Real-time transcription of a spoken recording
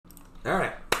All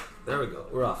right, there we go.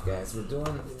 We're off, guys. We're doing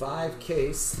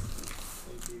 5xCase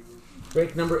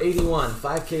break number 81.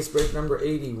 5xCase break number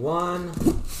 81.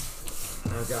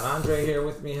 I've got Andre here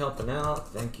with me helping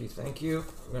out. Thank you, thank you.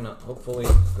 We're gonna hopefully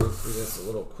go through this a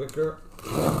little quicker.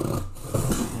 You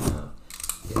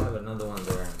have another one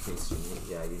there in case you need.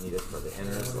 Yeah, you need it for the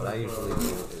inners. What I usually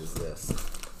do is this.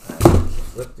 I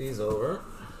flip these over.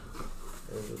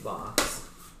 There's the box.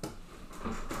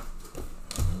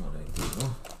 And what I do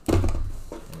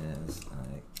is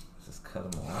I just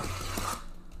cut them off.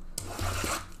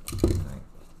 And I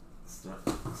start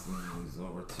slinging these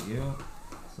over to you.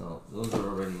 So those are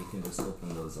already, you can just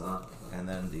open those up. And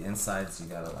then the insides you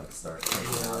gotta like start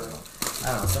taking out.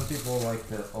 I don't know, some people like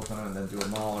to open them and then do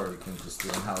them all, or you can just do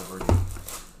them however you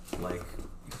like,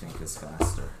 you think is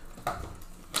faster.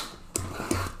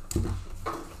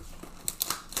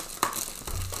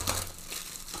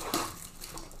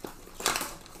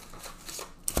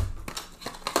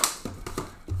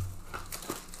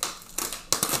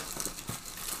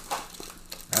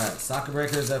 Soccer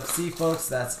Breakers FC, folks,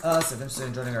 that's us. If you're interested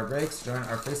in joining our breaks, join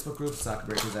our Facebook group, Soccer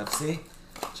Breakers FC.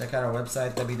 Check out our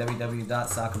website,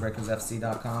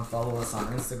 www.soccerbreakersfc.com. Follow us on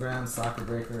Instagram, Soccer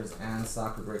Breakers and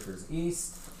Soccer Breakers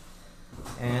East.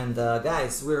 And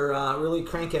guys, we're really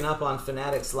cranking up on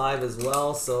Fanatics Live as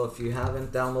well. So if you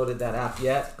haven't downloaded that app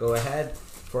yet, go ahead.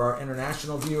 For our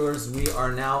international viewers, we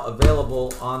are now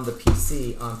available on the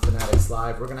PC on Fanatics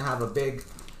Live. We're going to have a big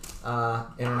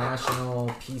international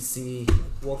PC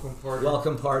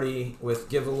welcome party with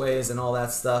giveaways and all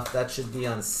that stuff. That should be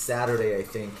on Saturday, I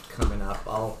think, coming up.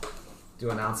 I'll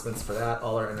do announcements for that.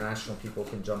 All our international people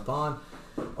can jump on.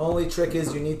 Only trick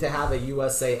is you need to have a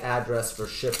USA address for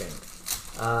shipping.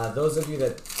 Those of you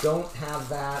that don't have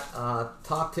that,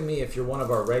 talk to me. If you're one of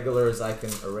our regulars, I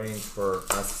can arrange for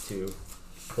us to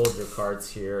hold your cards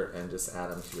here and just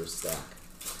add them to your stack.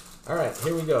 All right,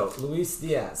 here we go. Luis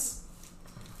Diaz.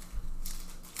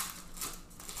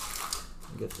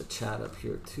 Get the chat up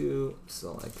here too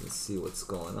so I can see what's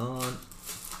going on.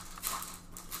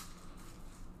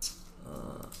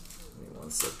 Give me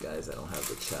one sec, guys. I don't have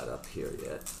the chat up here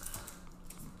yet.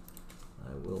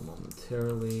 I will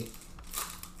momentarily.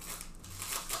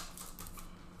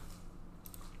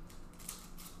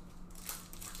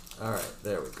 All right,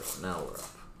 there we go. Now we're up.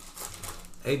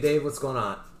 Hey Dave, what's going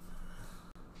on?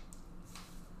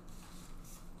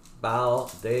 Bow,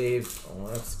 Dave,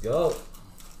 let's go.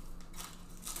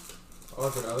 Oh,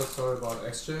 look, another story about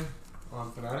XJ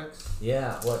on Fanatics.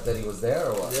 Yeah, what, that he was there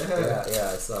or what? Yeah.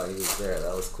 Yeah, I saw he was there.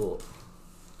 That was cool.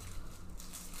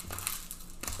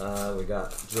 We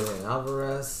got Julian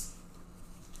Alvarez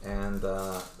and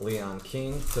Leon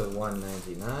King to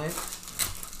 199.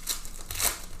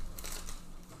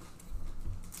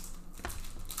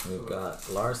 We've got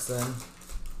Larson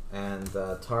and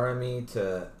Taremi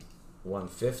to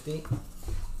 150.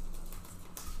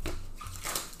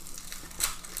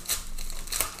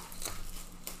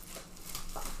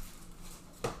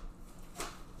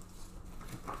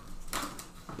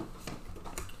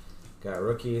 Got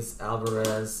rookies,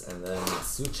 Alvarez, and then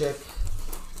Suchek.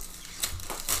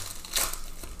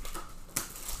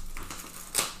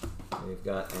 We've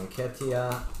got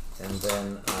Enketia, and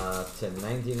then to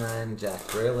 99, Jack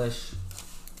Grealish.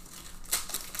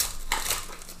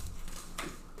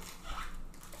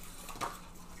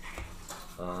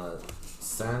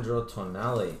 Sandro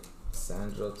Tonali.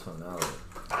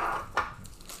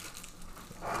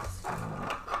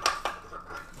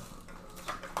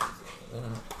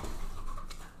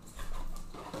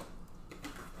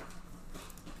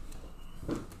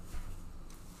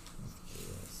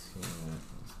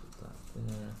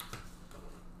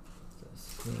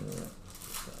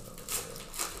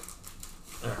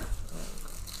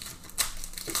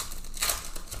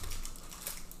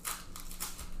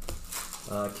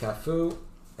 Cafu,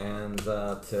 and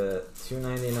to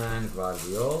 299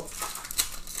 Guardiola.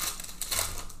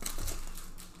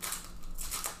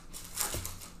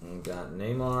 And got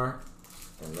Neymar,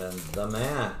 and then the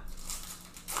man,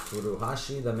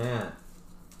 Furuhashi the man.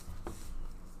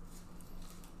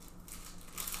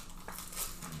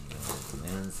 The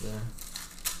man's there.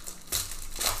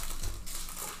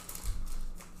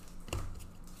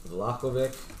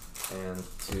 Vlahovic, and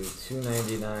to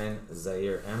 299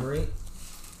 Zaire Emery.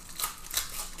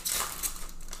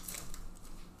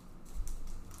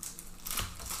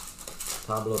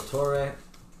 Pablo Torre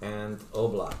and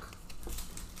Oblak.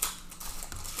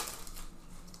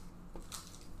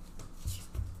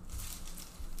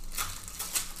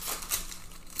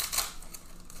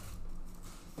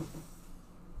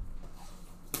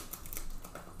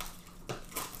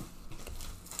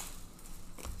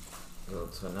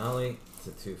 Tonali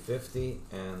to 250,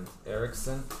 and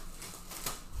Eriksson.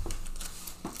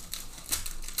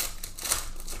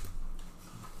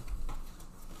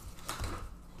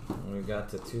 And we got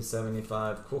to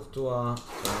 275, Courtois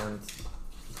and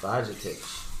Bajetic.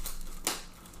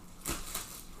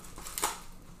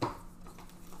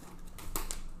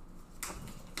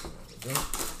 There we go.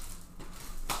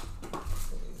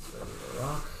 He's ready to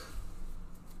rock.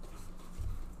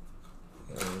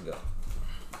 There we go.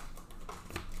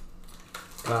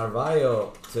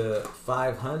 Carvalho to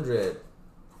 500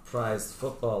 prized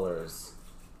footballers.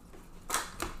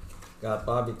 Got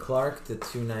Bobby Clark to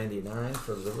 299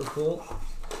 for Liverpool.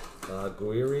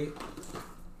 Guiri.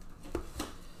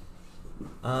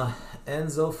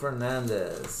 Enzo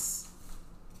Fernandez.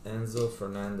 Enzo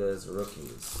Fernandez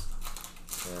rookies.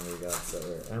 And we got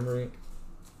Zaire Emery.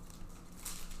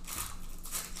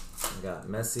 We got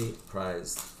Messi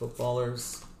prized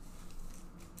footballers.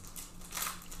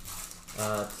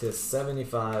 To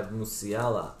 75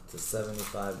 Musiala. To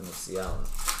 75 Musiala.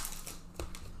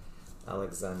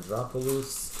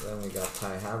 Alexandropoulos. Then we got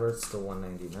Kai Havertz to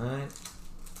 199.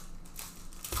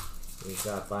 We've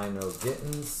got Bino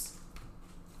Gittins.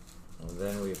 And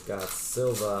then we've got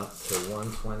Silva to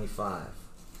 125.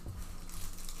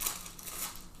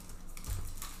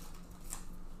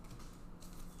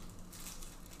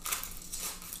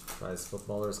 Prize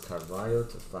footballers, Carvalho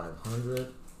to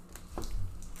 500.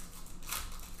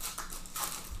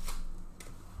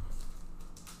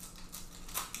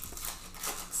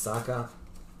 Saka,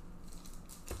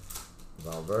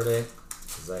 Valverde,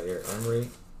 Zaire Emery,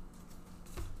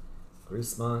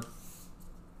 Griezmann,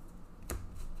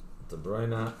 De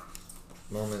Bruyne,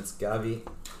 Moments Gavi,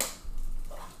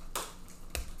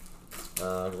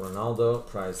 Ronaldo,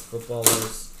 prize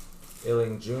footballers,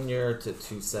 Illing Jr. to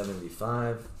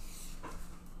 275.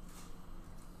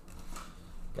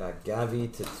 Got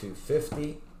Gavi to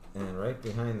 250, and right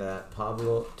behind that,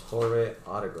 Pablo Torre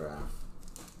autograph.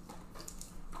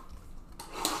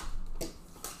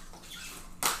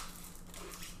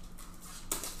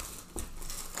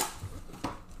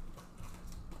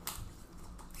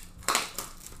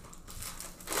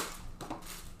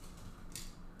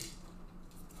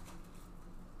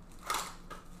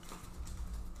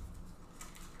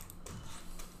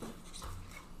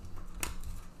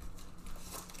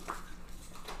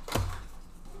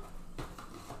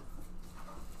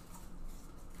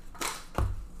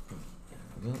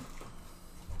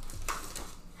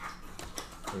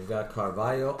 We've got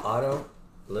Carvalho, auto,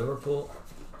 Liverpool.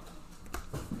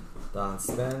 Don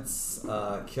Spence,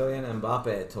 Kylian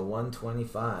Mbappe to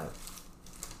 125.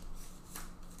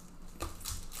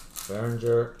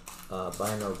 Berenger,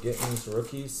 Bino Gittins,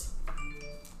 rookies.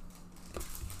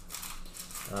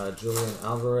 Julian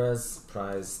Alvarez,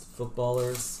 prized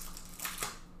footballers.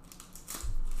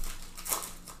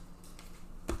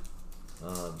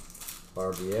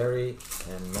 Barbieri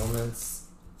and Moments.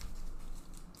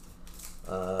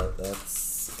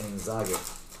 That's Inzaghi.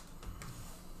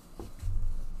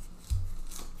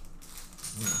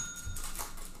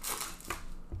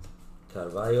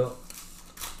 Carvalho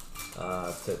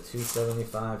to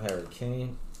 275, Harry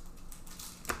Kane.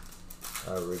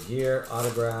 Regier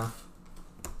autograph.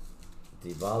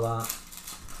 Dybala.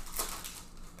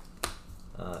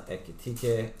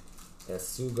 Ekitike.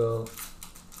 Esugo.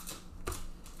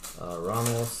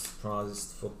 Ramos,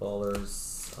 prized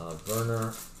footballers.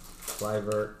 Werner.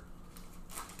 Kluivert,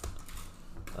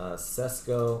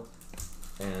 Sesko,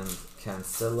 and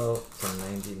Cancelo to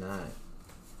 99.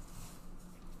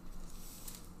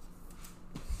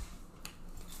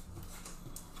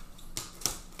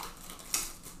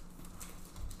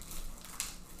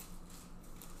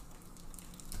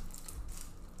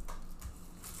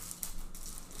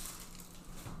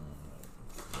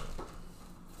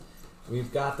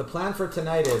 We've got the plan for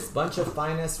tonight is bunch of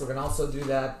finest. We're gonna also do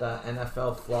that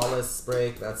NFL flawless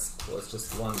break. It's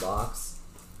just one box,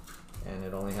 and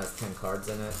it only has 10 cards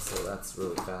in it, so that's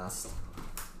really fast.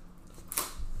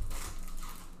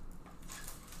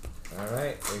 All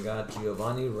right, we got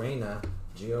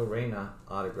Gio Reyna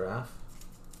autograph.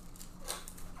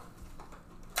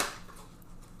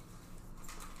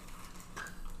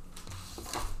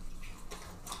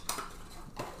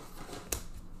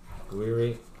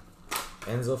 Guiri.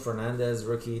 Enzo Fernandez,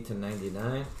 rookie to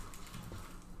 99.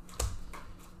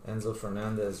 Enzo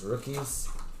Fernandez, rookies.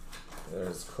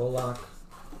 There's Kolak.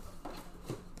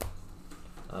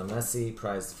 Messi,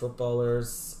 prized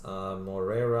footballers.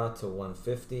 Moreira to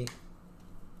 150.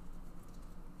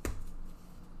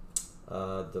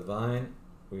 Divine,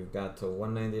 we've got to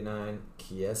 199.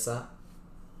 Chiesa.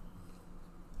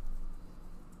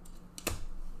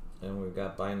 And we've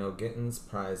got Bino Gittins,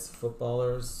 prize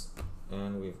footballers.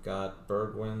 And we've got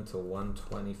Bergwijn to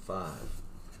 125.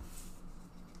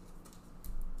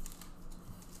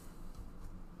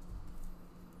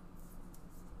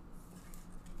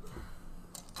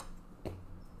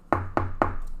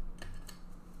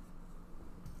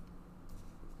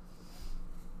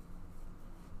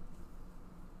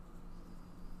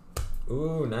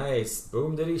 Ooh, nice.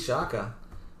 Boom diddy shaka.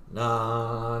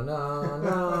 Na na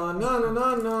na na na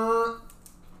na na.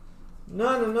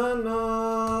 Na na na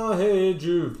na. Hey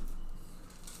Jude.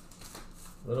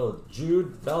 Little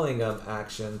Jude Bellingham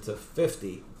action to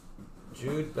 50.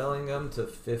 Jude Bellingham to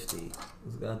 50.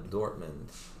 He's got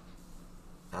Dortmund.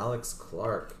 Alex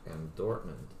Clark and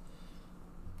Dortmund.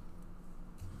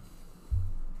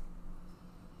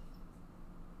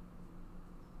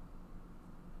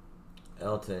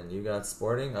 Elton, you got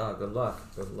Sporting? Oh, good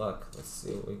luck. Good luck. Let's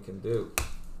see what we can do.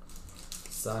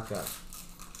 Saka.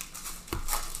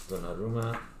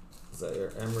 Donnarumma.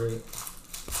 Zaire Emery.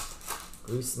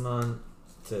 Griezmann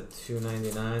to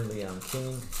 299. Liam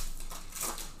King.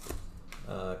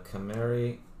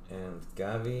 Kamari and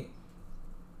Gavi.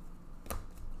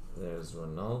 There's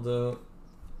Ronaldo.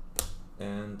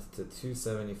 And to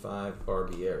 275,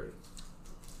 Barbieri.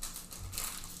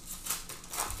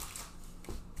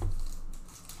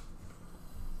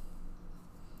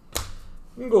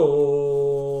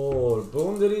 Goal!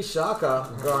 Boom diddy shaka.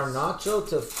 Nice. Garnacho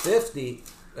to 50.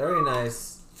 Very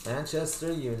nice.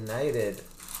 Manchester United.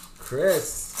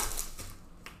 Chris.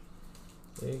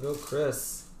 There you go,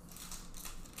 Chris.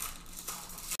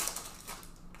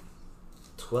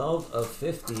 12 of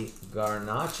 50.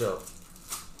 Garnacho.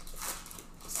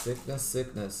 Sickness,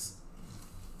 sickness.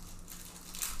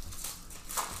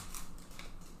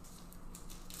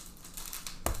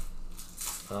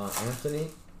 Anthony.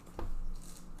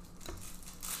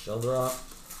 Sheldrop.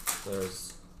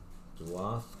 There's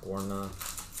Duath, Orna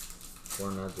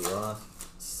Duath,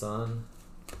 Son,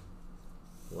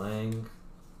 Lang.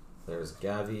 There's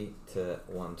Gavi to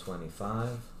 125.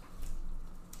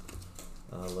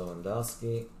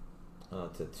 Lewandowski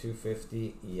to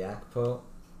 250. Yakpo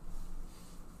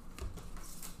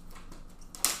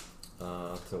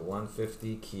to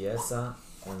 150. Chiesa,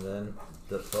 and then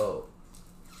Defoe.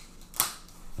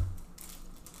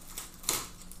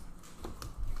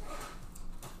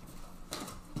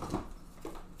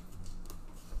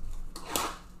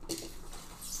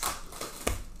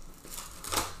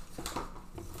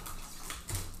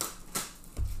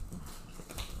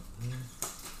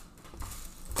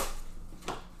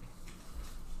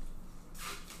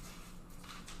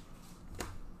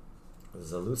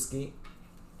 Zaluski,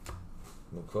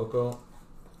 Mukoko,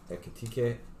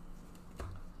 Ekitike,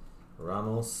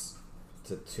 Ramos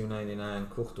to 299,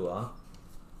 Courtois,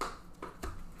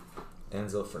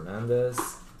 Enzo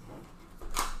Fernandez,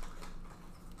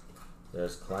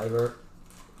 there's Kluivert,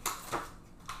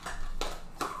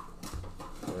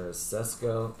 there's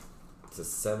Sesko to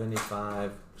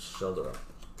 75, Sheldrop.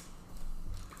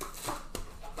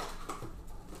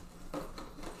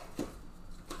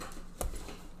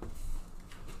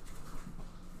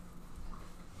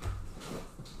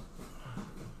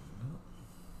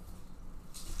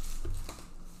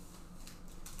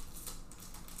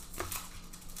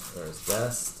 There's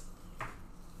Best,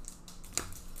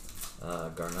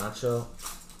 Garnacho,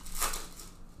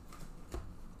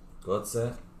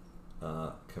 Götze,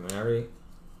 Kamari,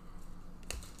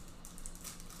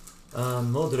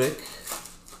 Modric,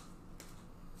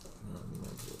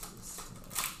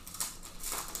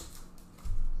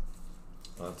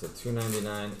 to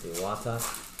 299, Iwata,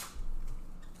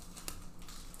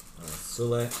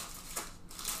 Sule,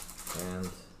 and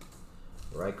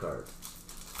Rijkaard.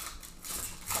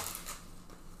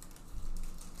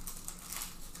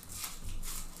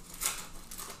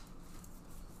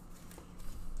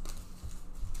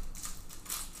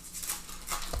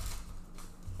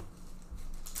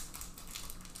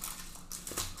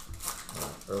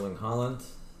 Erling Haaland,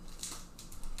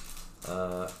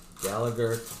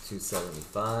 Gallagher to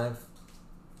 275,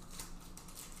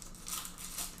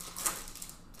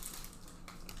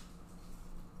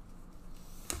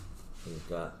 we've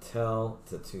got Tell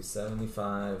to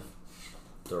 275,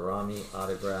 Dorami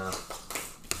autograph,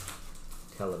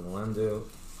 Kalimuendu,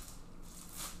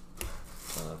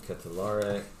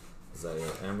 Ketelare,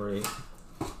 Zaire Emery,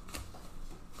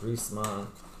 Griezmann,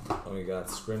 and we got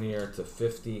Skriniar to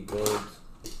 50 gold.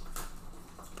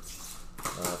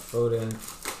 Foden,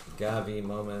 Gavi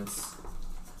moments,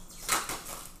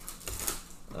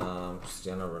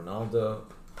 Cristiano Ronaldo,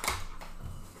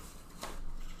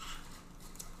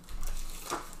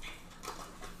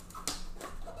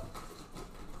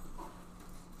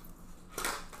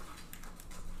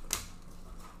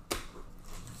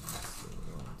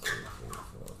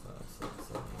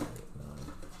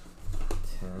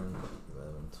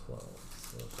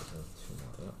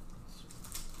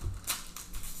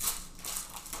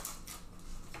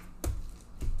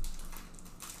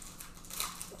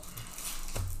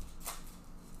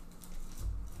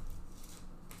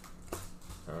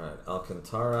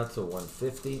 Alcantara to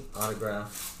 150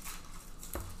 autograph.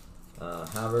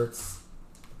 Havertz.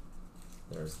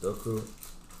 There's Doku.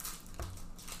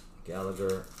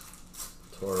 Gallagher.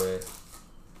 Torre.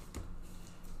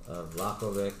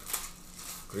 Vlahovic.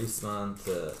 Griezmann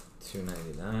to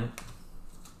 299.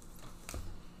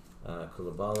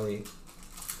 Koulibaly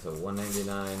to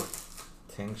 199.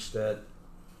 Tankstedt.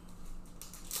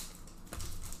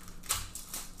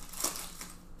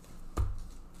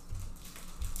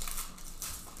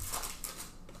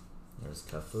 There's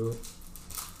Cafu.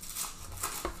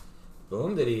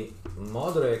 Boom diddy.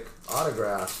 Modric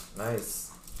autograph.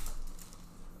 Nice.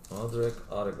 Modric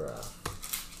autograph.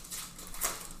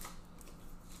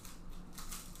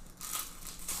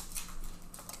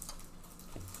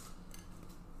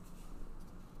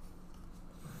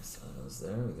 Nice autos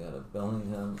there. We got a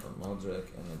Bellingham, a Modric,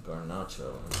 and a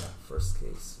Garnacho in that first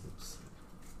case. Oops.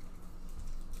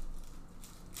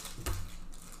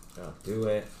 Do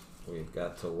it. We've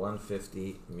got to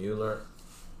 150 Mueller,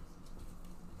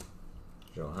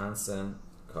 Johansson,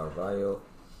 Carvalho.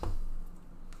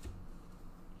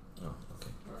 Oh,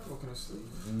 okay. Alright, what can I see?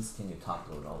 These, can you top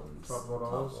load all of these? Top load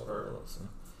all those?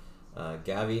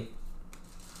 Gavi.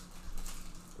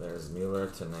 There's Mueller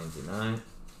to 99.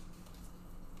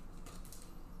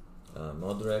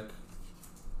 Modric.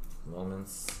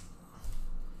 Moments.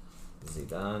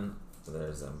 Zidane.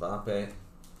 There's Mbappe.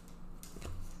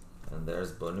 And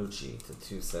there's Bonucci to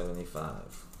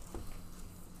 275.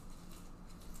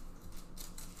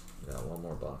 We got one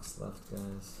more box left,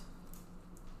 guys.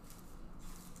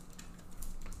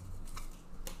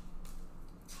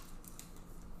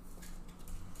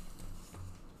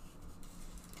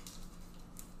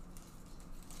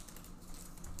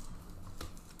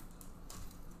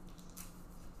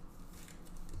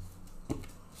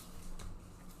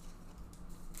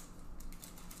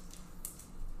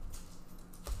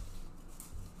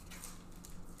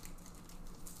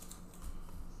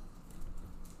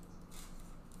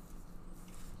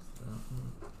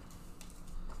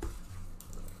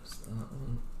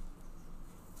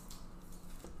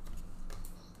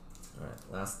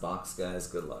 Last box, guys.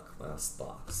 Good luck. Last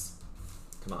box.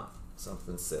 Come on.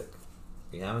 Something sick.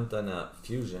 We haven't done a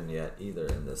fusion yet either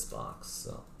in this box.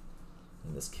 So,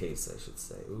 in this case, I should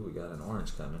say. Ooh, we got an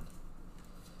orange coming.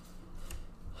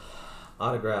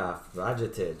 Autograph.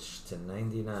 Rakitic to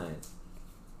 99.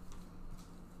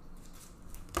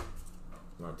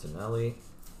 Martinelli.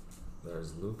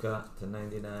 There's Luca to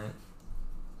 99.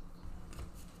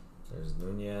 There's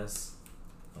Nunez.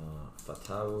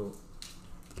 Fatawu.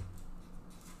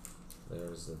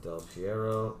 There's the Del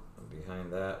Piero. And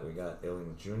behind that, we got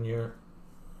Illing Jr.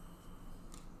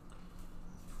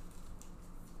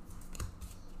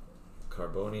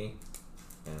 Carboni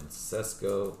and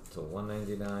Sesko to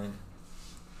 199.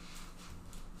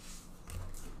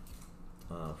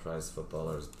 Prize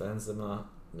footballers Benzema,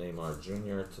 Neymar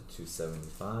Jr. to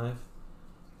 275.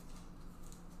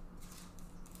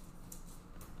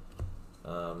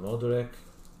 Modric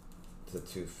to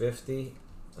 250.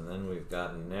 And then we've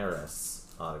got Neres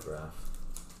autograph.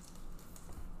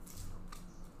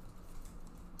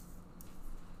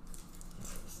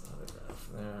 Neres autograph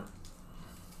there.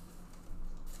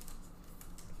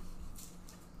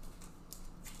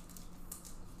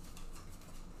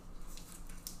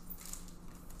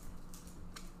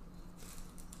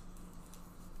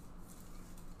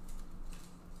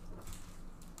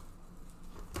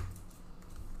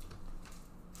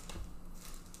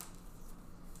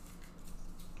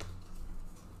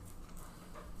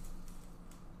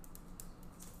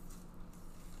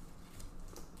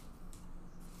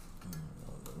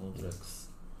 Modrics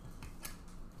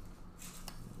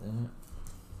there.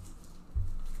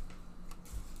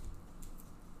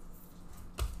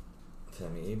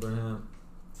 Tammy Abraham,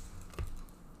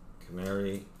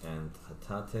 Kamari and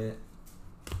Hatate.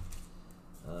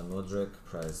 Modric,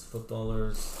 prize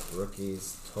footballers,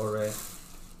 rookies, Torre,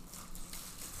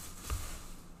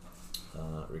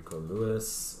 Rico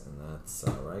Lewis, and that's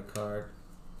Rijkaard,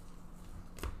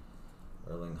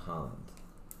 Erling Haaland.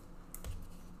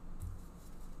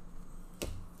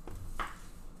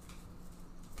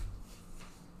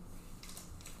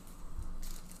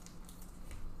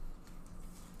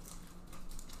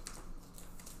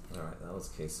 Alright, that was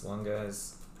case 1,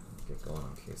 guys. We'll get going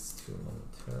on case 2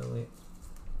 momentarily.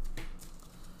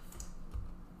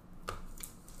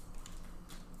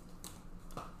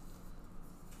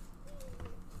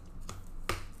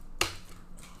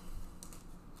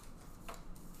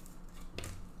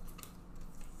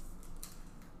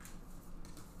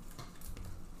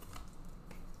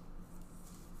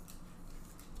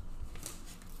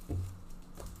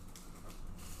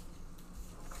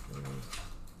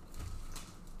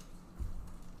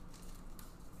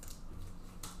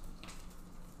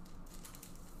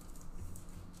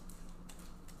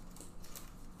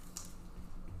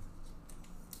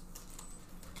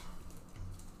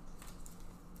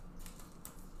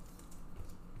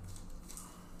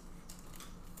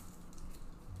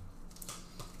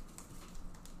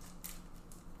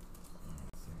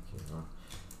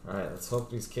 Alright, let's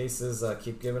hope these cases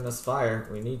keep giving us fire.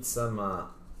 We need some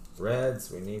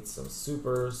reds, we need some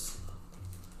supers.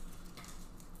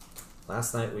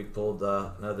 Last night we pulled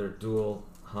another dual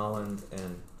Holland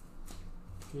and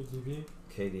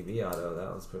KDB auto.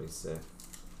 That was pretty sick.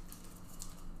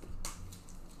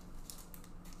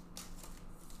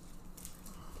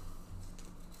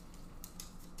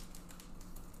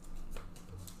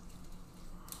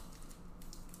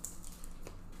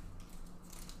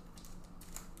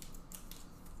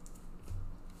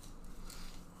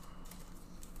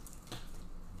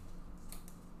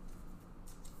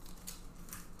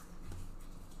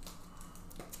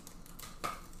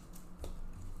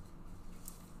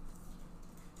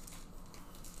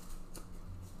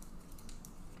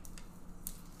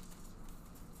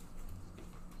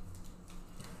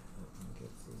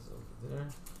 There.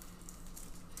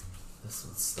 This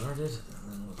one started,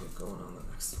 and then we'll get going on the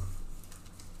next one.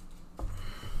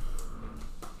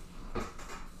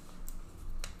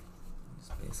 These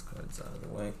base cards out of the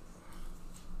way.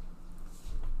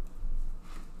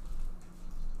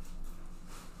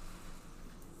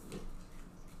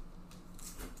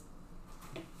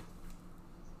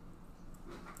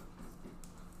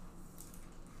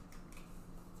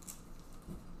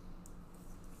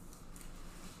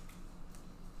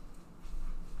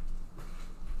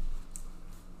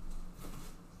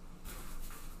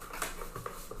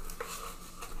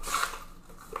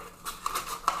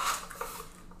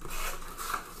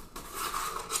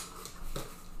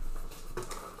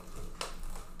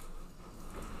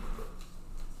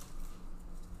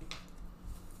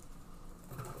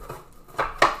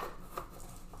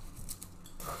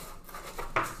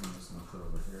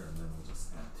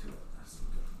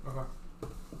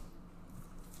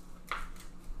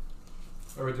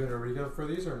 Are we doing a recap for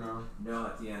these or no? No,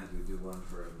 at the end we do one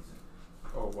for everything.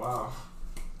 Oh wow.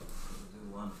 We do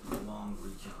one long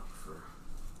recap for.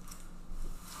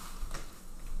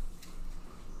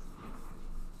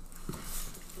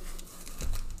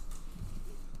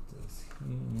 This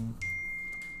here.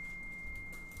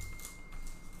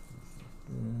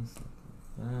 This, like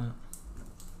that.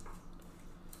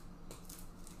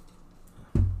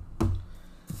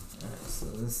 Alright, so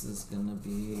this is gonna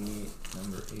be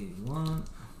number 81.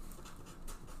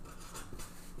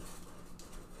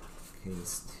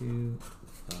 Case 2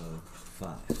 of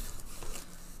 5.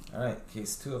 Alright,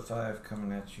 case 2 of 5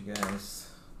 coming at you guys.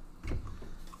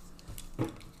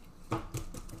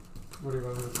 What do you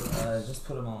want to do? Just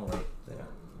put them all right there.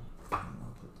 And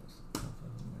I'll put this on top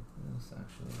of them like this.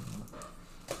 Actually, no.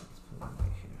 Let's put them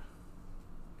right here.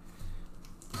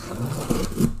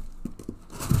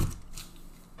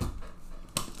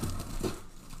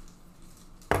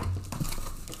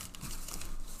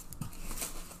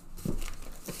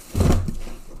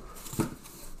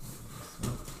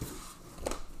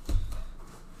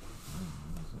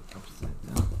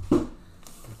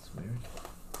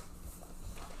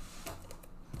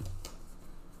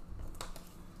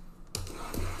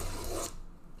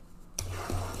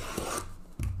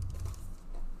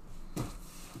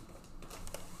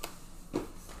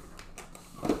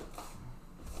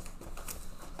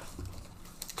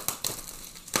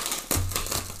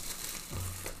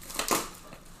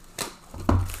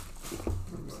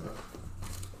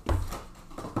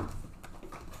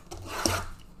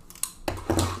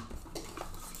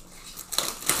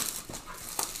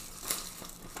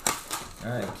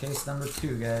 Alright, case number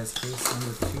 2, guys. Case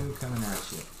number 2 coming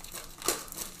at you.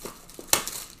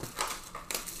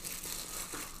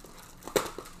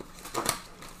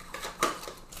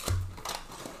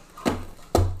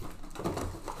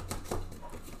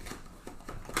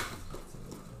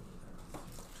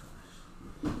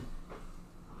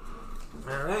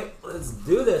 Alright, let's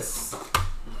do this.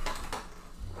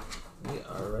 We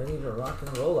are ready to rock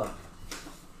and roll up.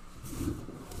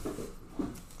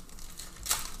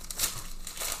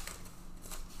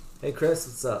 Hey Chris,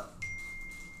 what's up?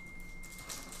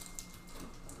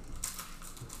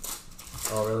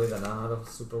 Oh really, the non-auto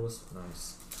super was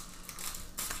nice.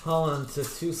 Holland to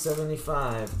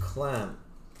 275, Clem.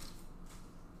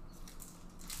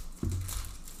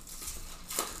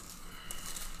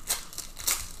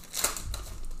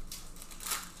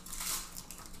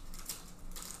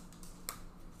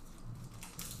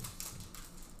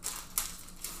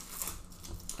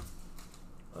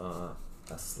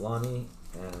 Aslani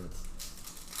and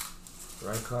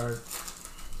Rijkaard.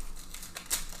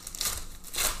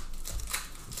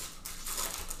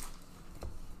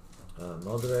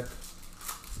 Modric.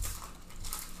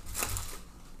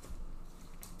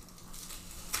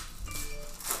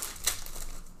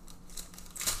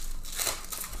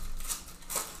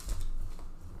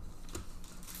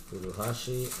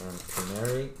 Furuhashi and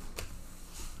Pineri.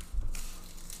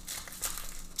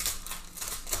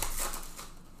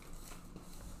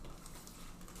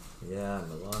 Yeah,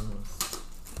 Milan was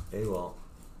AWOL.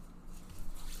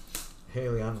 Hey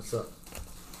Leon, what's up?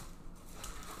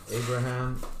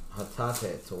 Abraham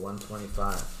Hatate to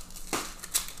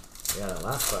 125. Yeah, that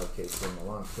last 5K from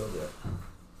Milan killed it.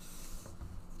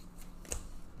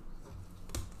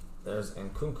 There's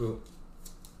Nkunku.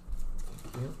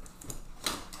 Thank you.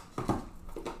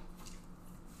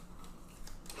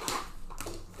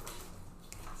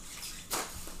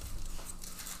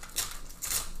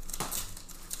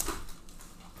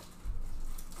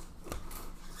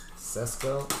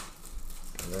 Sesko,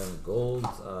 and then gold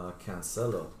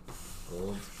Cancelo.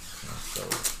 Gold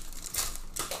Cancelo.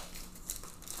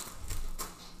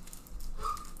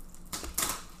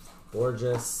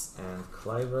 Borges and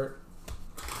Kluivert.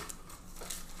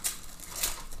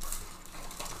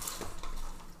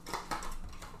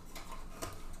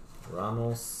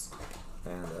 Ramos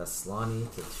and Aslani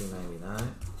to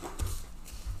 299.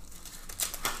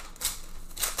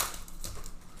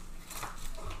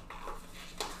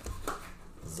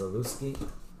 Zaluski.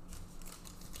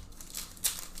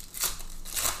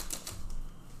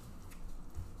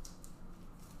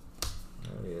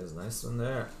 There he is, nice one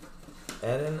there.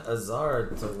 Eden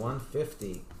Hazard to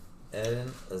 150.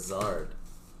 Eden Hazard.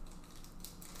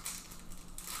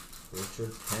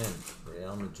 Richard Penn,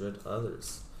 Real Madrid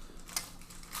others.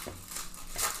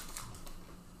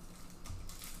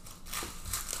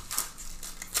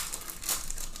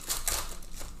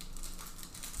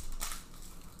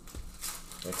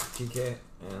 TK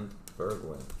and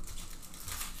Bergwijn.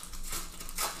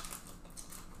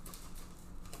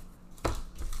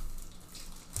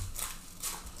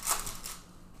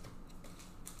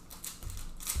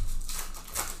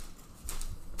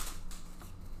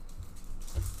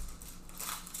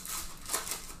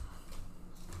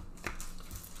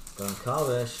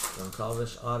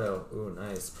 Goncalves auto. Ooh,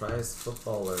 nice. Prize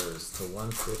footballers to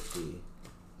 150.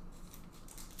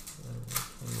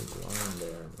 Line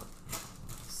there. Let's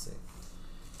see.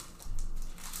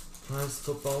 Prize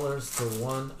footballers to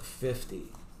 150.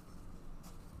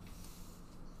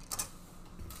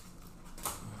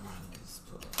 Let's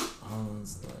put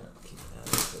Hollands there. Keep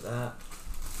adding to that.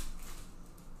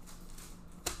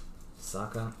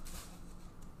 Saka,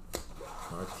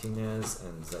 Martinez,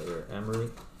 and Zaire Emery.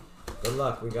 Good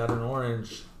luck. We got an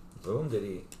orange. Boom, did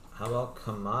he? How about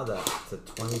Kamada to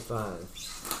 25?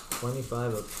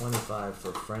 25 of 25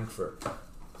 for Frankfurt.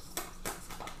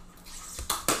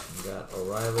 We got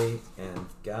O'Reilly and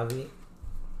Gavi.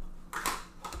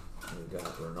 We've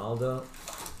got Ronaldo.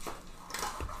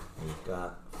 We've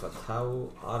got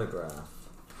Fatawu autograph.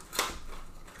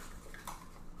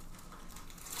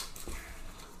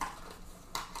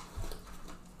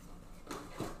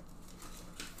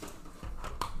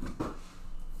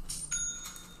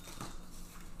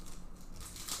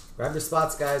 Grab your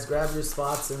spots, guys. Grab your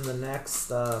spots in the next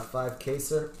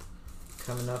 5xCaser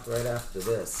coming up right after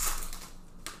this.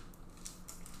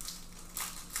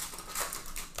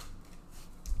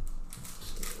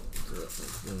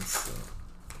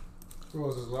 Who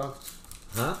else is left?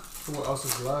 Huh? Who else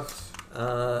is left?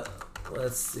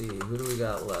 Let's see. Who do we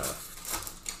got left?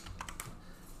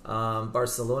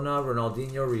 Barcelona,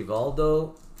 Ronaldinho,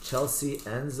 Rivaldo. Chelsea,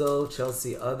 Enzo,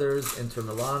 Chelsea others, Inter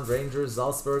Milan, Rangers,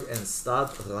 Salzburg, and Stade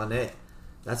Rennais.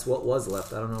 That's what was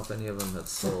left. I don't know if any of them have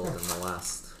sold in the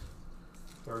last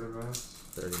 30 minutes.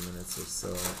 30 minutes or so.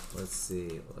 Let's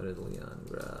see. What did Leon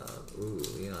grab? Ooh,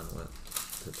 Leon went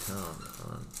to town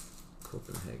on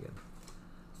Copenhagen.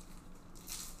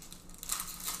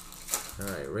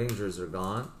 Alright, Rangers are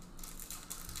gone.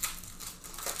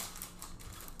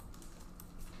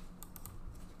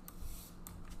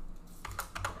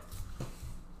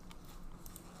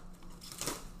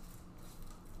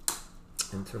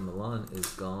 Inter Milan is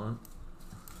gone.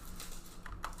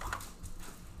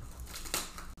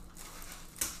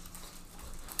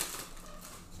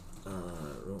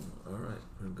 Roma. Alright,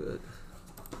 we're good.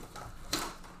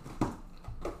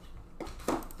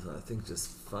 So I think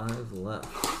just 5 left.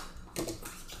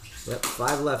 Yep,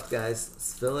 5 left, guys.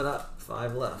 Let's fill it up.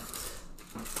 5 left.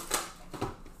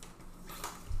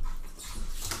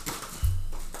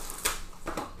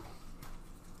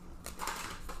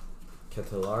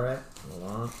 Ketelare,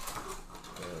 Milan,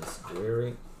 there's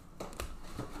Guiri,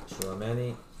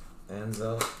 Chouameni,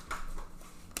 Enzo,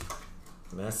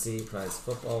 Messi, prize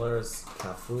footballers,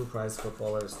 Cafu, prize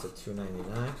footballers to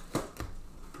 299,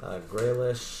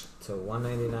 Grealish to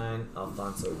 199,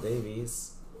 Alphonso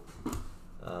Davies,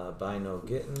 Bino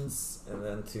Gittins, and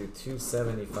then to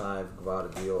 275,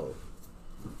 Guardiola.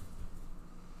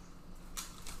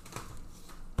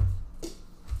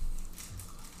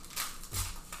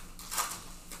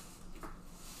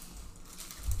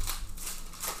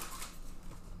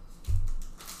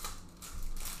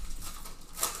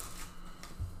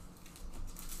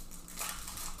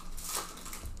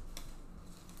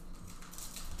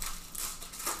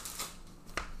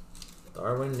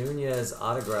 Darwin Nunez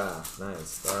autograph.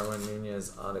 Nice. Darwin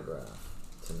Nunez autograph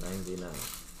to 99.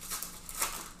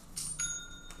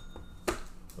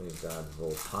 We've got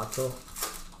Volpato,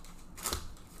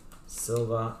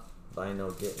 Silva,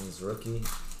 Bino Gittins rookie,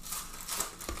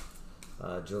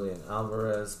 Julian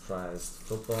Alvarez, prized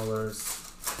footballers,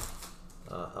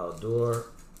 Aldur,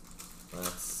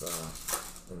 that's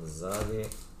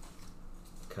Inzaghi,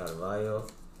 Carvalho,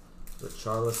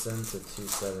 Richarlison to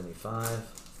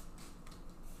 275.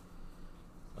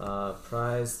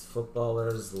 Prized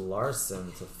footballers,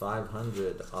 Larson to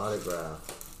 500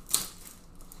 autograph.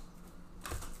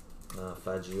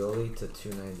 Fagioli to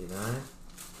 299.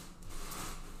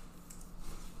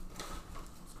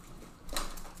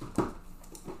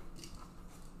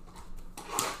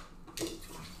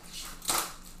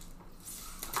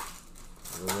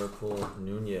 Liverpool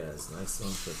Nunez, nice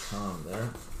one for Tom there.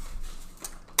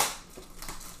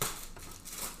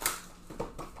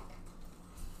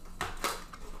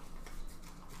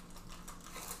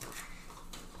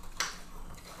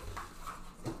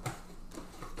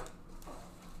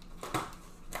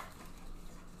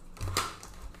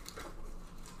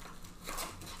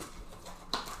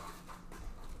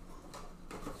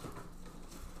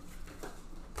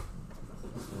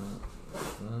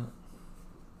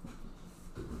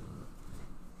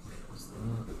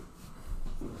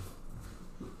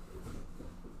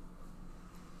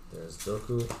 There's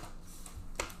Doku,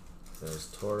 there's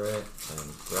Torre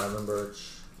and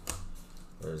Gravenberch,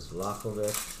 there's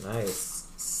Vlahovic, nice,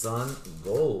 Sun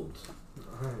Gold.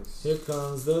 Nice. Here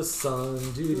comes the sun,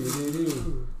 doo doo doo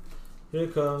doo. Here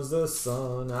comes the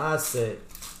sun, I say,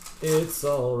 it's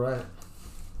alright.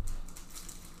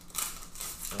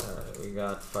 Alright, we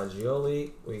got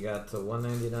Fagioli, we got the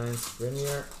 199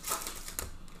 Skriniar,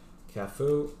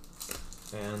 Cafu,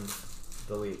 and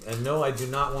delete. And no, I do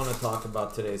not want to talk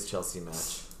about today's Chelsea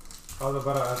match. I was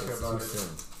about to ask you It's about too it. soon.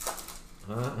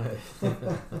 Huh?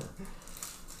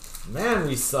 Man,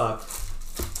 we suck.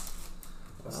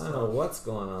 I don't know what's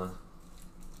going on.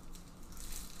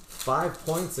 5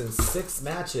 points in 6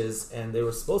 matches, and they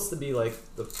were supposed to be like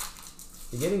the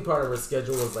beginning part of our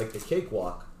schedule was like the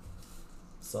cakewalk.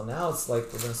 So now it's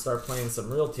like we're gonna start playing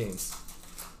some real teams.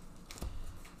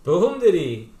 Boom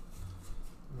diddy.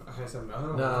 I said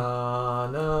no. Na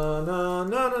na na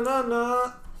na na na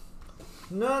na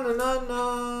na na na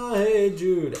na. Hey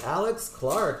Jude, Alex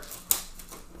Clark.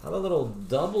 Have a little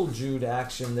double Jude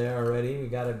action there already. We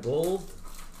got a gold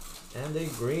and a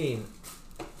green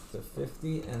to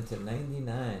 50 and to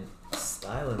 99.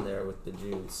 Styling there with the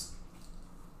Judes.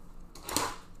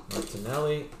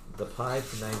 Martinelli, Depay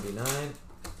to 99.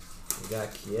 We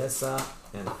got Chiesa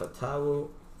and Fatawu.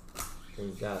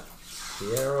 We got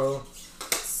Piero,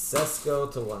 Sesko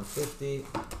to 150.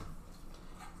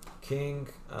 King,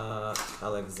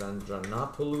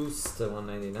 Alexandranopoulos to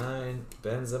 199.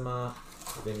 Benzema,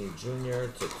 Vinny Jr.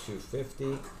 to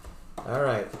 250.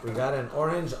 Alright, we got an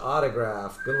orange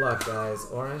autograph. Good luck, guys.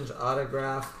 Orange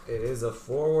autograph. It is a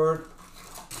forward.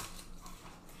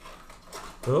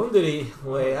 Bundiri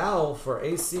Leao for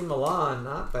AC Milan.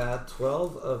 Not bad.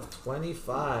 12 of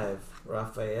 25.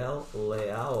 Rafael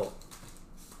Leao.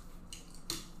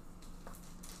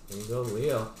 There you go,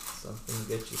 Leo. Something to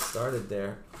get you started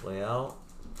there. Leao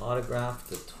autograph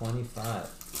to 25.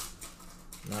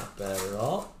 Not bad at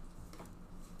all.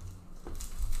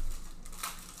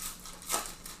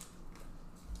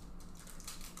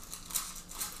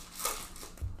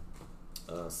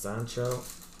 Sancho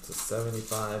to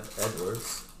 75,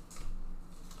 Edwards.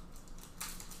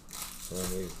 Then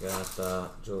we've got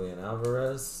Julian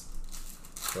Alvarez,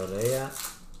 Correa,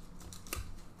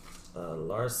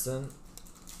 Larson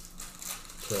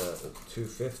to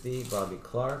 250, Bobby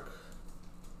Clark,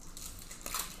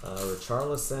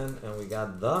 Richarlison, and we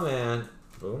got the man,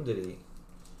 boom diddy.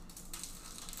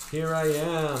 Here I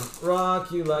am,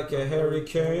 rock you like a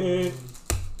hurricane,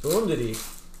 boom diddy.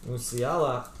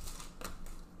 Musiala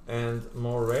and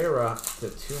Moreira to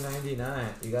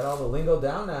 299. You got all the lingo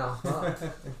down now, huh?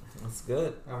 That's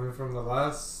good. I mean, from the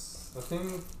last, I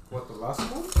think, what, the last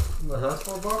one? The last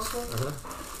 4 box one?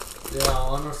 Yeah,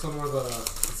 I'll understand where the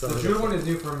Jude one is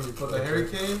new for me, but the Harry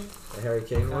Kane. The Harry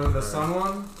Kane one? And the Sun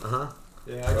one.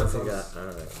 Yeah, I got What's those. he got?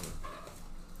 Alright.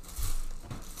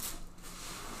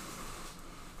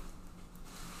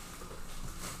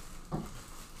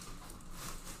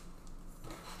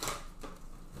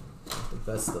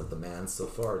 Best of the mans so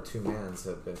far. 2 mans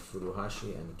have been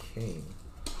Furuhashi and Kane.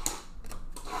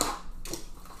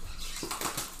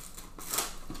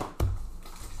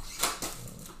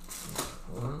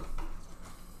 One.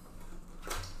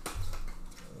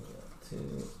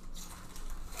 2.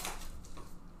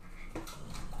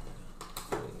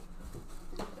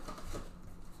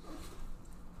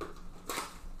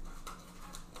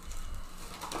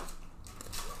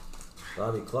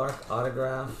 Bobby Clark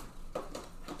autograph.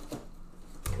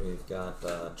 We've got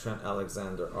Trent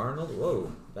Alexander-Arnold.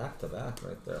 Whoa, back to back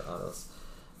right there, autos.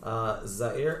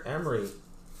 Zaire Emery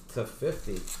to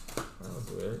 50. That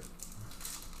was weird.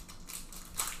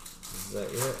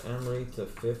 Zaire Emery to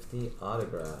 50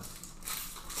 autograph.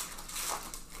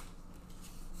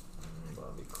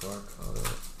 Bobby Clark auto.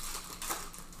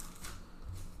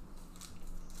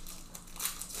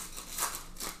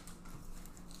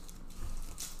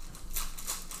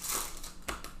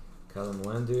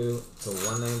 Kalamuendu to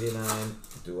 199,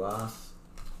 Duaf.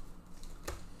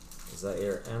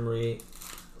 Zaire Emery,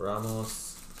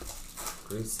 Ramos,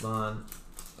 Griezmann,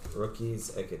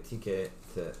 rookies, Ekitike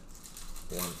to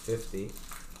 150.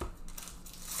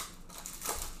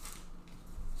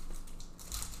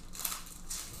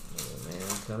 Another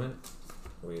man coming.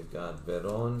 We've got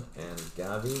Veron and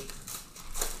Gavi.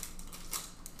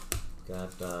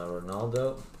 Got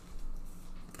Ronaldo.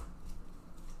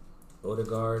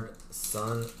 Odegaard,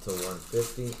 Son to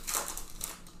 150.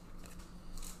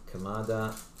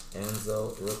 Kamada,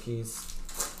 Enzo, rookies.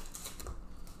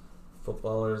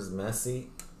 Footballers, Messi.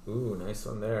 Ooh, nice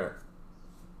one there.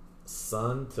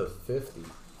 Son to 50.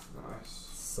 Nice.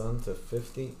 Son to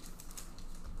 50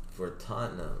 for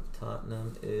Tottenham.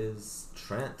 Tottenham is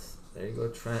Trent. There you go,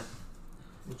 Trent.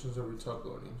 Which ones are we top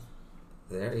loading?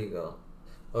 There you go.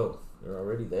 Oh, you're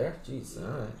already there? Jeez, yeah.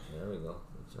 Alright. There we go.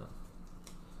 Good job.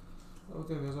 I don't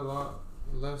think there's a lot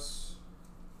less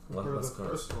compared to the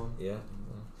first one. Yeah.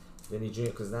 Vinny Jr.,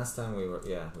 because last time we got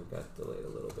delayed a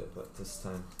little bit, but this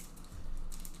time,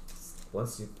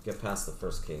 once you get past the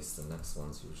first case, the next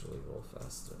ones usually roll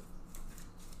faster.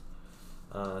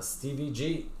 Stevie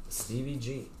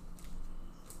G.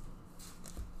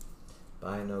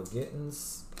 Buy no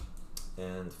Gittins,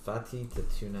 and Fatih to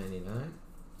 299.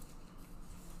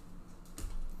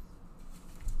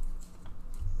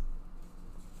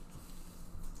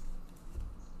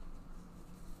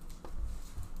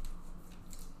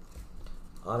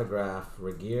 Autograph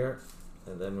Regier,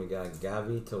 and then we got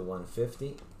Gavi to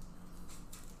 150.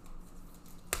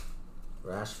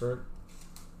 Rashford,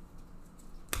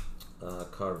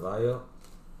 Carvalho,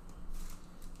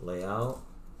 Leao,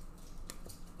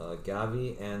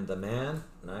 Gavi, and the man.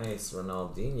 Nice,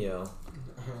 Ronaldinho.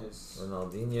 Nice.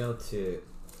 Ronaldinho to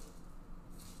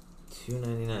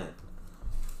 299.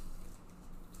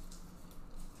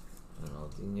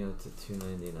 Ronaldinho to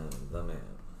 299. The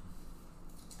man.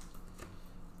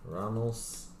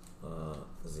 Ramos,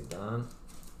 Zidane,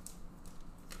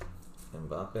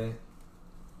 Mbappe.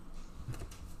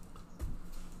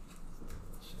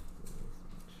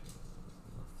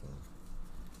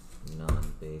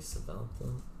 Non-base about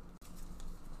them.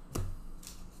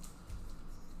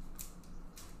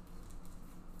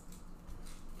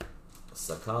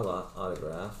 Sakala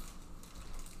autograph.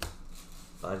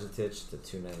 Bajetic to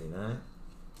 299.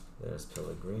 There's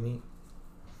Pellegrini.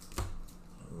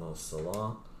 Mo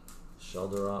Salah.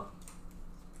 Shoulder up.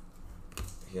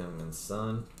 Heung-min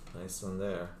Son. Nice one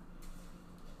there.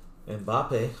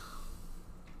 Mbappe.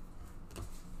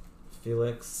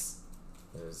 Felix.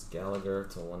 There's Gallagher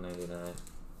to 199.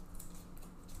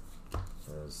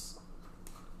 There's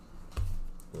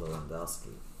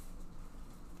Lewandowski.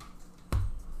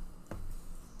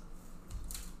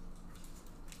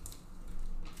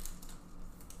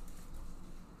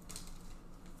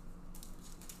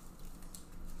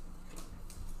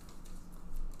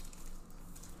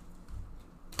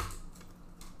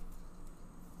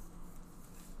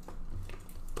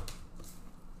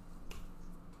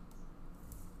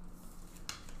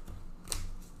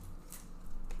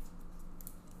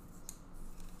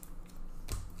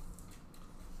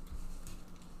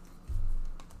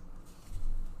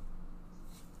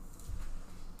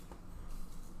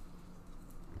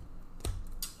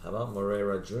 How about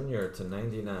Moreira Jr. to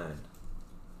 99?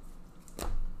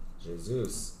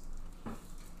 Jesus.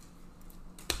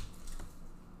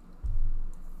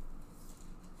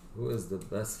 Who is the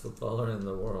best footballer in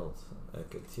the world?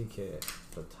 Ekitike,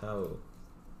 Fatau,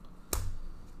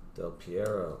 Del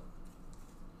Piero,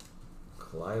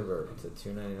 Cliver to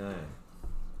 299.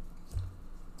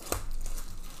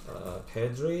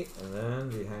 Pedri, and then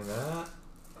behind that,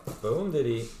 boom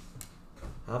diddy.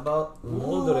 How about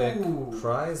Modric,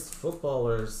 prized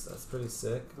footballers? That's pretty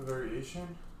sick. The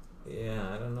variation?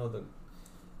 Yeah, I don't know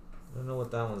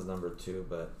what that one's number 2,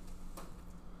 but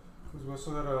we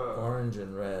also got orange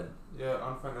and red. Yeah,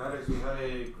 on Fanatics we had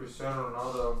a Cristiano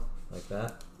Ronaldo. Like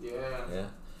that? Yeah.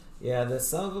 Yeah,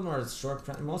 some of them are short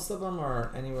print. Most of them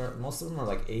are anywhere. Most of them are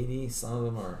like 80. Some of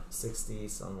them are 60.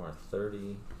 Some are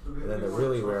 30. And then the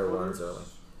really rare ones are like,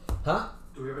 huh?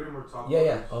 Do we have any more top?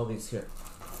 Yeah. All these here.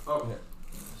 Oh, here.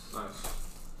 Nice.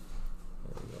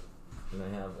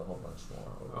 a whole bunch more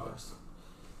over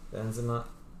there. Benzema.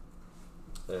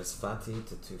 There's Fati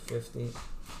to 250.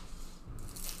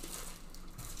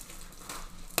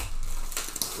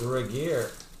 Regier.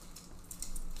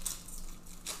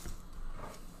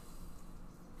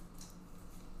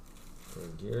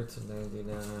 Regier to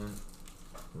 99.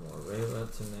 Morela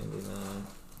to 99.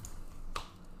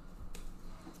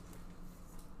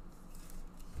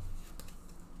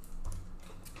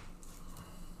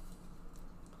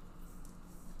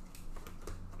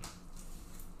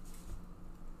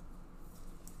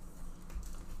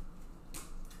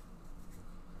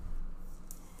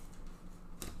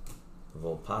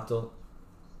 Volpato,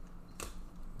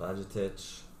 Bajetic,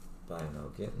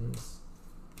 Bino Gittins,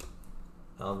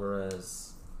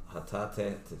 Alvarez,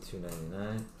 Hatate to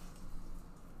 299,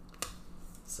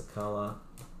 Sakala,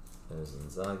 there's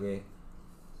Inzaghi,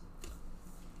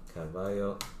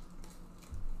 Carvalho,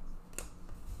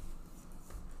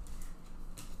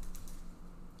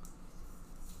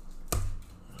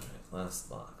 alright, last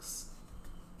box.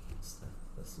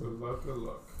 Good luck, good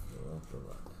luck. Good luck, good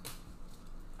luck.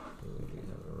 We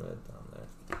have a red down there.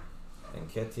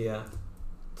 Enketia,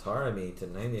 Taremi to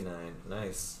 99.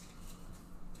 Nice.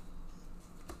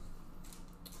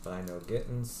 Bino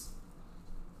Gittins.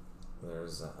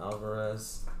 There's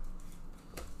Alvarez.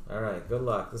 Alright, good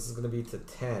luck. This is going to be to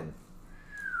 10.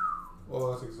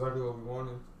 Oh, that's exactly what we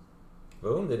wanted.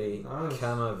 Boom, did he? Nice.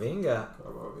 Camavinga.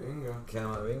 Camavinga.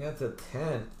 Camavinga to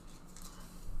 10.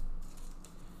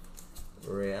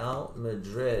 Real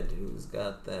Madrid, who's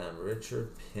got them?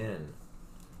 Richard Pin.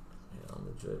 Real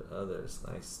Madrid others.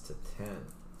 Nice to 10.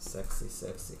 Sexy,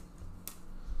 sexy.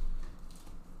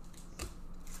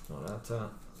 Morata.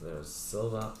 There's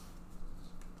Silva.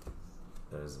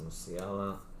 There's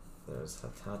Musiala. There's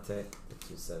Hatate, the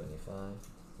 275.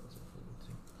 Those are for you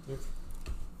too. Yep.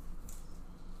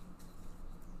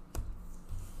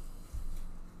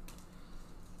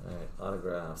 Alright,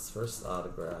 autographs. First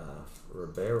autograph,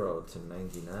 Ribeiro to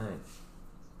 99.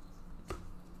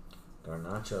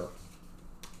 Garnacho,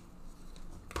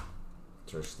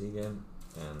 Ter Stegen,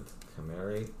 and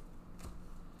Kamari.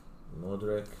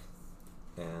 Modric,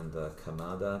 and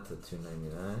Kamada to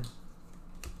 299.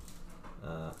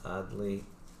 Adli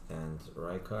and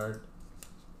Rijkaard.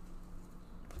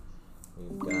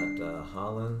 We've got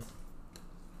Holland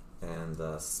and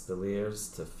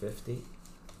Spilliers to 50.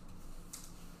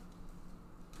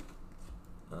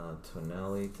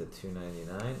 Tonelli to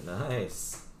 299.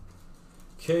 Nice.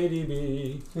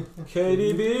 KDB,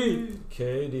 KDB,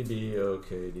 KDB, oh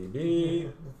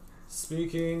KDB.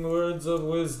 Speaking words of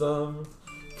wisdom,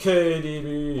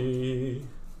 KDB.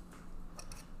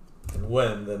 And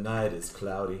when the night is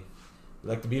cloudy. You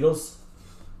like the Beatles?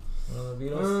 The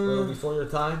Beatles? A little before your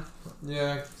time?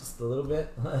 Yeah. Just a little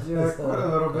bit? Yeah, quite a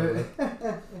little bit.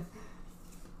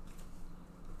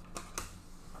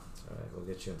 Alright, we'll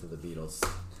get you into the Beatles.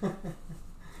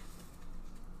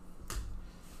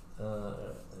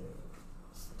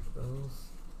 Those.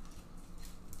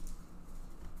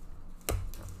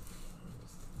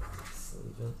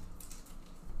 Sleeve it.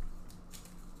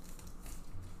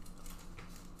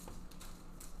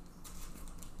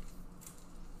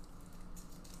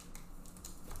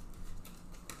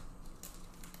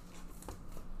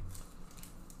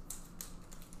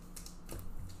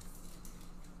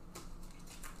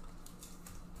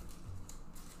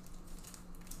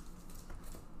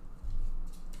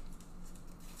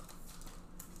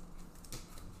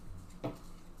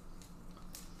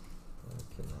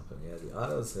 Yeah, the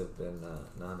autos have been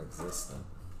non-existent.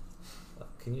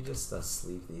 Can you just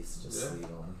sleeve these? Just sleeve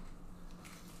only.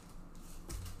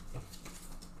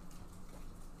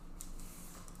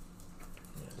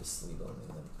 Yeah, just sleeve only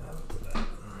and then add them to that.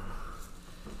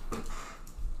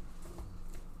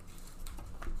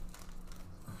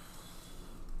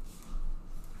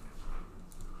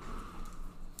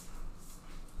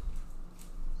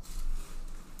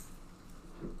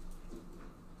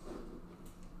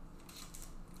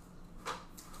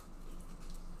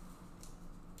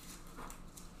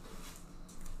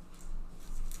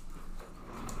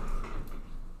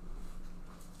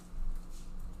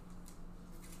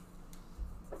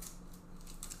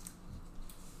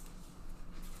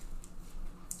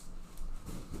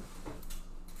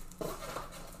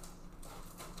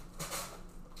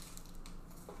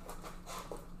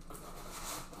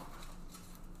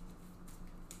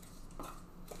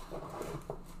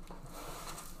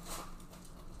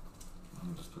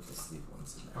 Just put the sleeve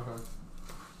ones in there. Okay.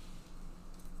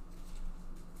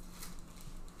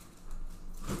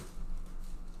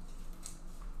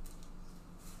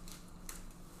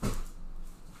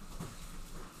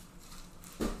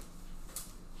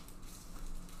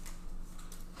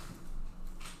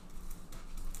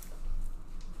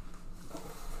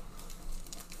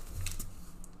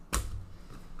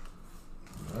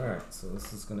 So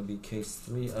this is going to be case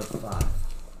 3 of 5.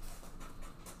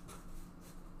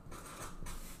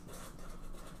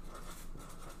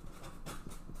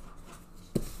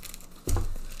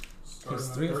 Case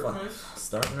 3 of 5.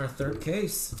 Starting our third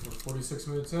case. We're 46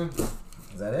 minutes in.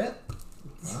 Is that it?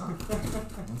 Wow.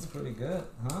 That's pretty good,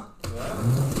 huh? Yeah.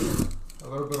 A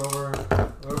little bit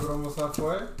almost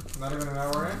halfway. Not even an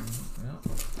hour in. Yeah.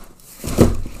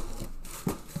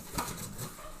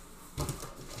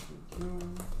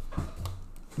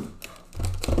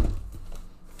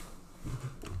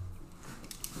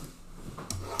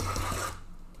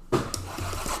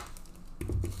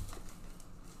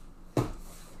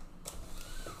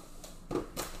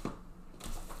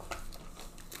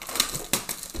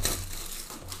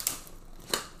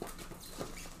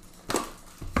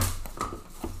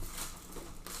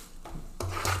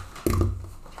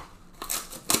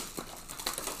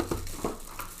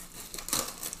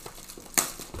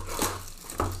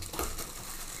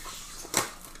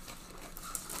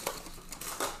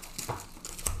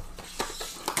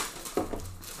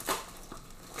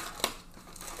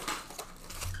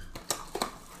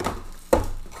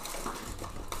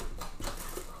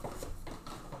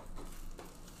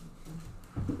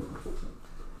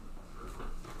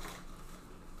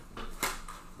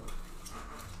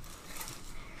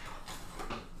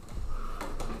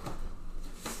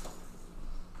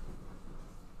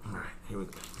 Here we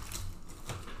go.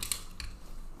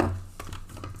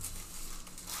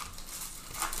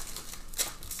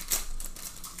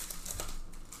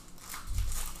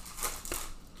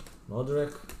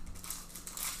 Modric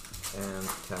and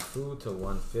Cafu to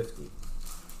 150.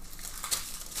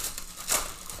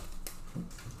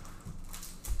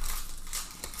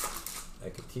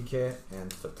 Ekitike and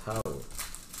Fatau.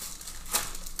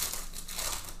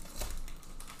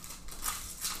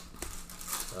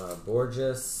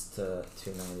 Borges to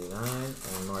 299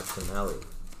 and Martinelli.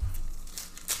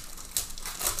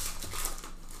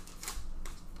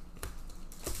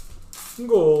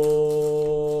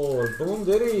 Goal! Boom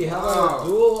diddy! How about a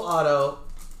dual auto?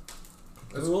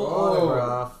 Dual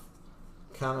autograph.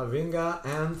 Camavinga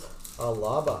and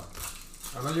Alaba.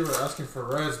 I know you were asking for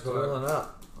reds, but Filling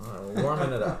up. Alright, we're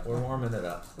warming it up. We're warming it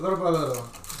up. Little by little.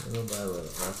 Little by little.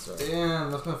 That's right.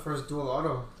 Damn, that's my first dual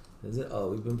auto. Is it? Oh,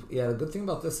 we've been. Yeah, the good thing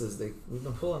about this is we've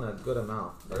been pulling a good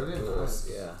amount. Really? Duels.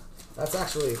 Nice. Yeah, that's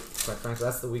actually, quite frankly,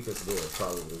 that's the weakest duel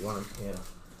probably. One, you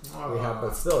know, we have, Ah.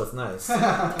 but still, it's nice.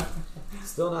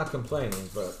 Still not complaining,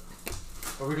 but.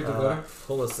 But we could do better.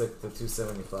 Pulisic to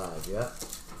 275. Yeah.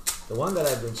 The one that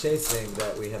I've been chasing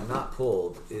that we have not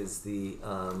pulled is the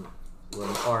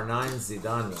R9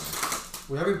 Zidane one.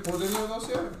 We haven't pulled any of those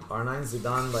yet? R9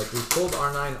 Zidane, like we pulled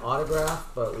R9 autograph,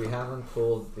 but we haven't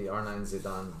pulled the R9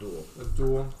 Zidane duel. The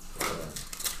dual. Yeah.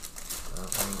 That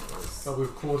one is... So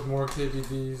we've pulled more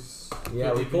KDBs.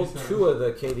 Yeah, we KDBs pulled and 2 of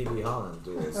the KDB Holland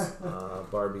duels.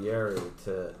 Barbieri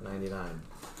to 99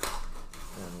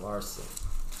 and Larson.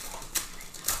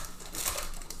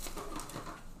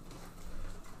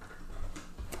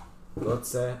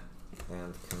 Lotze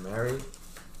and Kamari.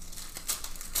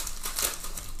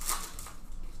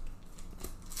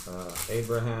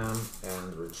 Abraham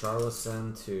and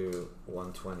Richarlison to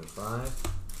 125.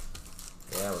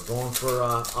 Yeah, we're going for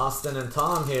Austin and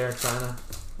Tom here, trying to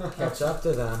catch up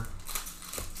to them.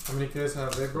 How many cases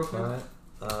have they broken? Right.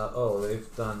 Oh, they've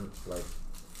done like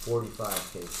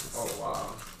 45 cases. Oh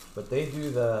wow! But they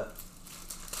do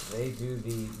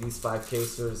these 5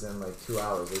 casers in like 2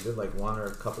 hours. They did like one or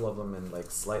a couple of them in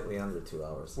like slightly under 2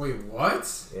 hours. Wait,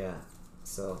 what? Yeah.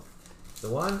 So the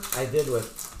one I did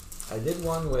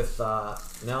one with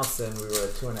Nelson. We were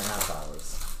at 2.5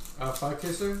 hours. 5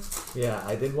 caser? Yeah,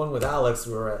 I did one with Alex.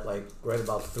 We were at like right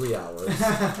about 3 hours.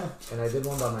 And I did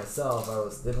one by myself.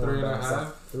 Did one by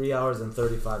myself. 3 hours and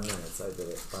 35 minutes. I did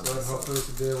it by myself. Hopefully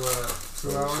today we're at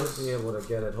 2 hours. We should be able to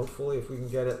get it. Hopefully, if we can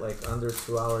get it like under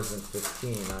 2 hours and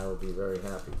 15, I will be very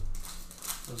happy.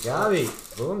 Gavi,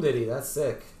 boom diddy, that's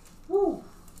sick. Woo!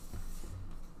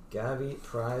 Gavi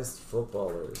prized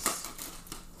footballers.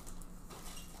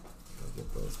 We'll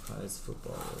get those prized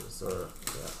footballers, or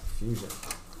yeah, fusion.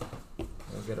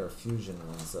 We'll get our fusion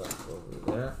ones up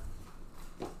over there.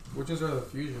 Which ones are the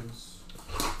fusions?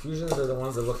 Fusions are the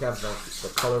ones that have the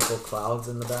colorful clouds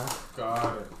in the back.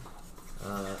 Got it.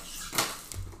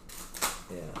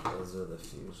 Yeah, those are the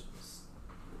fusions.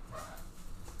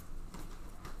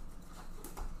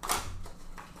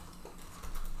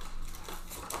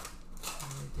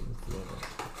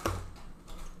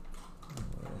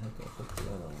 Where the heck did I put the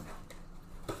other one?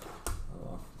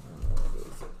 Oh, I don't know what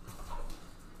is it.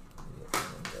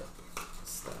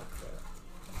 Stack that.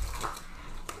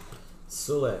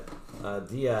 Sule,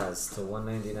 Diaz to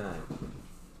 199.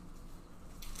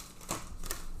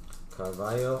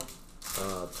 Carvalho,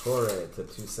 Torre to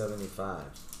 275.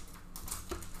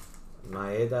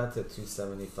 Maeda to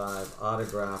 275.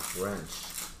 Autograph Wrench.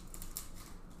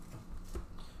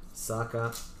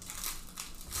 Saka,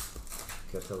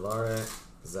 Ketelare,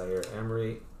 Zaire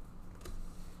Emery,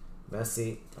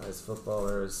 Messi, prize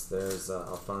footballers. There's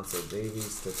Alphonso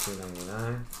Davies to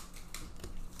 299.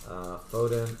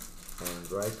 Foden and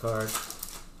Rijkaard.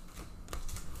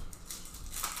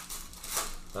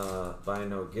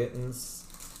 Bino Gittins.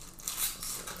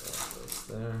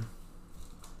 So there.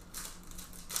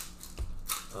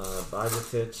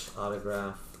 Bajetic,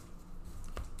 autograph.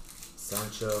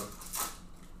 Sancho.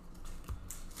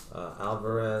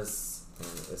 Alvarez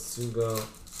and Isugo.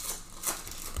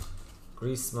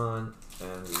 Griezmann,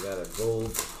 and we got a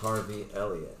gold Harvey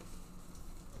Elliott.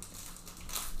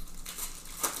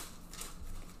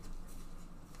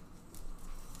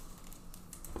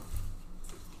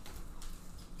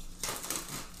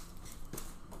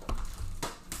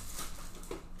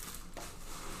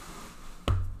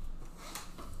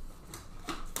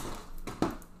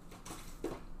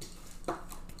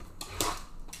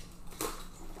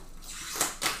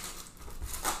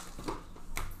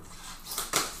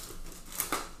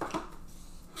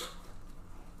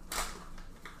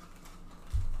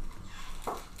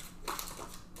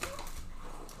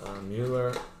 Mueller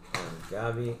and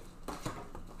Gavi,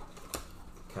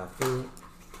 Cafu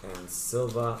and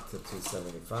Silva to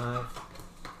 275.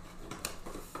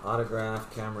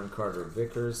 Autograph Cameron Carter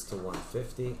Vickers to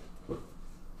 150.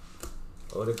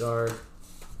 Odegaard,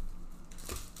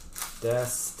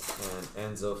 Dest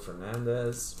and Enzo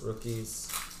Fernandez, rookies.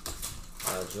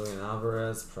 Julian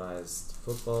Alvarez, prized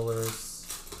footballers.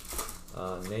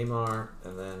 Neymar,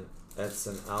 and then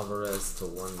Edson Alvarez to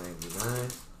 199.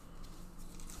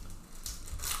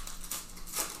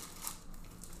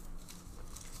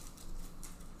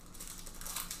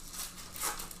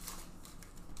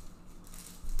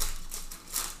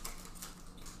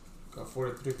 Got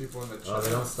 43 people in the chat. Oh,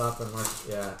 they don't stop in March.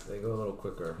 Yeah, they go a little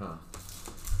quicker, huh?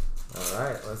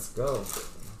 Alright, let's go.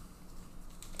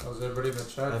 How's everybody in the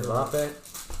chat? Mbappe.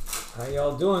 How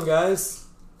y'all doing, guys?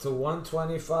 To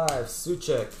 125.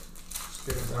 Suchek. Just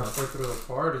getting halfway through the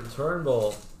party.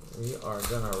 Turnbull. We are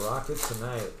gonna rock it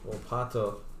tonight.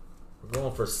 Pato. We're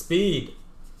going for speed.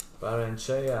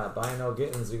 Baranchea. Bino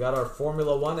Gittins. We got our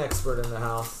Formula 1 expert in the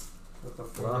house. With the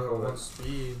Formula 1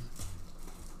 speed.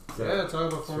 Yeah, talking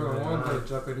about Formula 1, the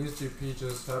Japanese GP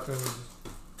just happened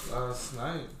last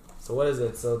night. So what is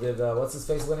it? So did, what's his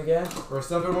face win again?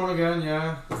 Verstappen won again,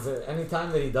 yeah. Is there any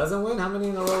time that he doesn't win? How many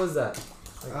in a row is that?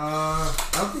 Like, I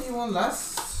don't think he won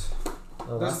last.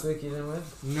 Oh, last week he didn't win?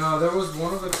 No, there was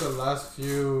one of like the last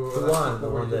few. The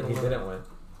one that he didn't win.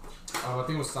 I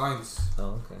think it was Sainz.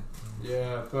 Oh, okay.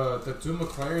 Yeah, but the two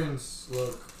McLarens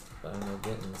look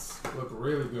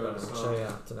really good.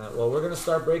 Tonight. Well, we're gonna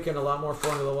start breaking a lot more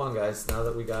Formula 1, guys. Now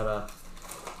that we got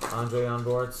Andre on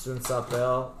board, Sun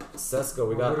Sapel, Sesko.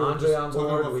 We got Andre on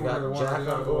board. We got Jack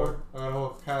on board. I got a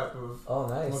whole cap of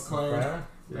nice. McLaren.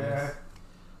 Yeah.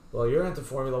 Well, you're into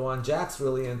Formula 1. Jack's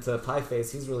really into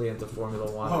PYTP. He's really into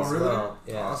Formula 1 as really? well.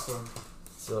 Yeah. Awesome.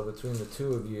 So between the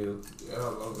two of you, yeah, I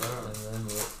love that. And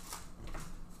then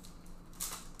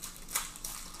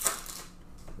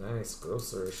nice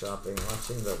grocery shopping,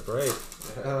 watching the break.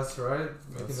 Yeah, that's right.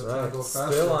 Making the time go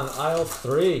faster. Still on aisle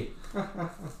 3.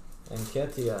 And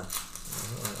Ketia.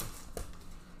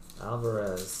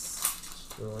 Alvarez.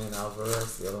 Julian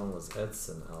Alvarez. The other one was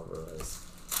Edson Alvarez.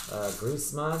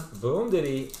 Griezmann. Boom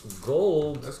diddy.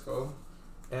 Gold. Let's go.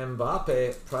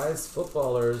 Mbappe. Prize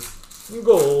footballers.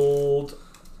 Gold.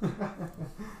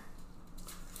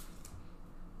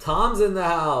 Tom's in the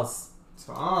house.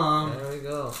 Tom. There we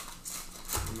go.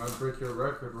 You might break your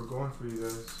record. We're going for you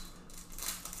guys.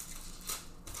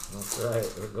 That's right.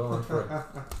 We're going for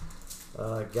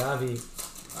Gavi.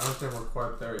 I don't think we're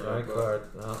quite there yet. Rijkaard.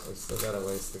 No, we still got a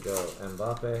ways to go.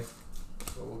 Mbappe.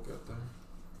 But we'll get there.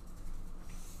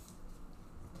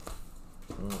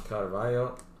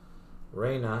 Carvalho.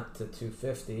 Reina to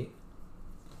 250.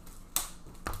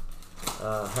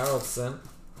 Haraldson.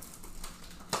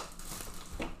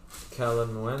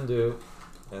 Kalamuendu.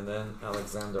 And then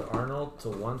Alexander Arnold to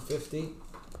 150.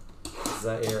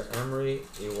 Zaire Emery,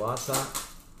 Iwata.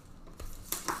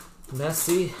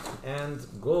 Messi and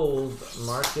gold,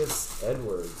 Marcus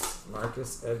Edwards.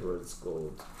 Marcus Edwards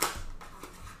gold.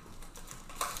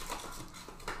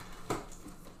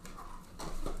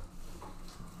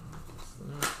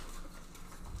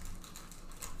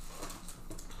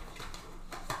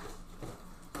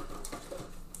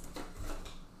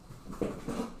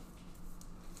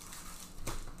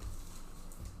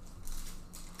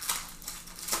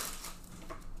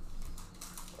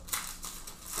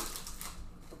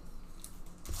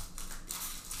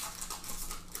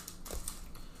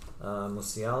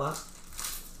 Musiala.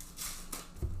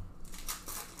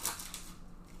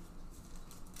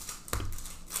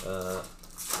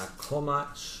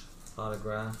 Akomach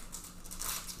autograph.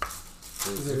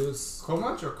 Jesus.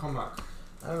 Komach or Comac?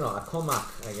 I don't know.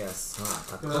 Akomach, I guess.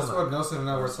 Yeah, that's what Nelson and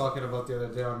I were talking about the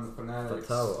other day on the Fanatics.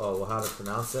 Oh, well, how to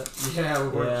pronounce it? Yeah, we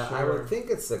weren't sure. I would think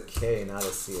it's a K, not a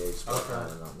CH. But Okay. I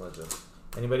don't know.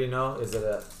 Anybody know? Is it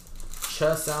a ch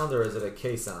sound or is it a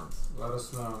K sound? Let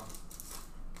us know.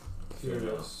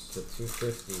 Curious. To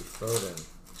 250, Foden.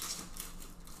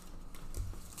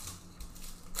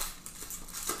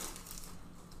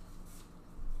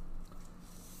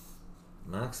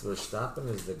 Max Verstappen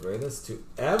is the greatest to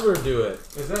ever do it.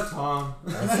 Is that Tom?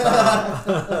 That's Tom.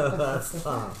 That's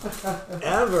Tom.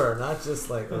 Ever, not just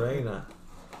like Reina.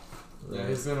 Yeah,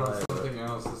 he's been on something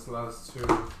else this last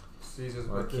 2 seasons,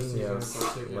 but this season in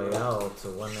particular. Leao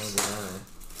to 199.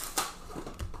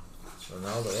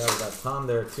 Ronaldo, yeah, we got Tom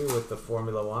there too with the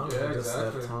Formula One. Yeah, we just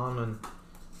exactly. had Tom and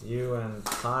you and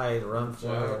Tide run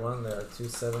Formula One there,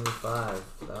 275.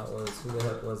 That was, who the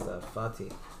heck was that? Fati.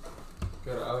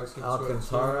 Got Alex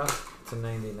Alcantara to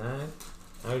 99.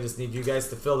 Now we just need you guys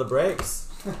to fill the breaks.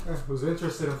 Who's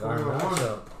interested in Formula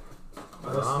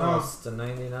One? Ramos to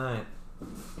 99.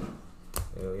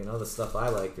 You know the stuff I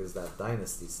like is that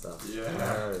Dynasty stuff. Yeah.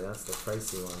 Alright, that's the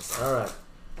pricey ones. Alright.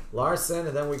 Larson,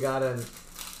 and then we got an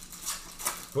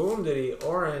Boom Diddy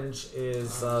Orange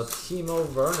is Timo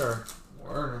Werner.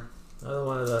 Another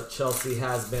one of the Chelsea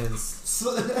has-beens.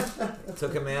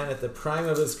 Took a man at the prime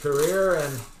of his career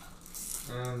and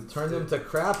turned him to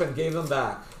crap and gave him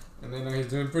back. And then he's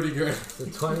doing pretty good.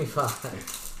 To 25.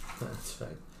 That's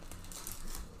right.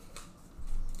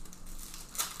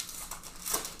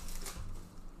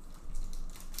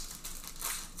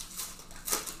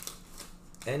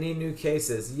 Any new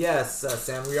cases? Yes,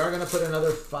 Sam. We are going to put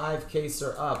another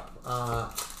 5xCaser up.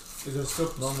 Is there still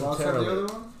spots on the other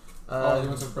one? He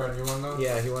wants a brand new one though?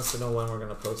 Yeah, he wants to know when we're going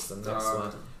to post the next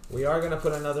one. We are going to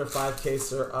put another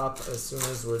 5xCaser up as soon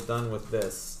as we're done with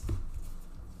this.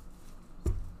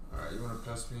 Alright, you want to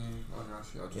pass me? Oh, no,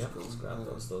 actually, I'll just go. Let's grab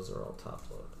those. Those are all top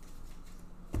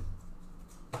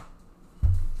load.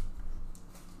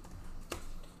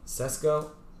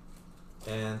 Sesko.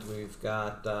 And we've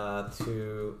got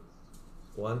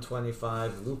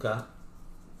 125 Luka.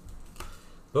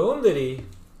 Boom Diddy.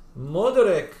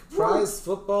 Modric. Prize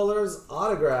footballers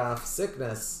autograph.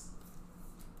 Sickness.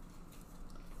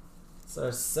 It's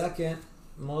our second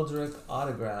Modric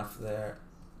autograph there.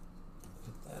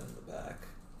 Put that in the back.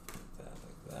 Put that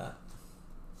like that.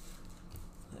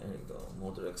 There you go.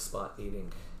 Modric spot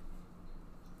eating.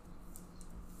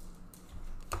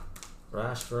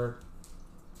 Rashford.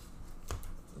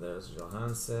 There's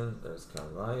Johansson. There's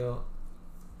Carvalho.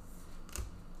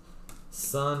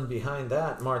 Son behind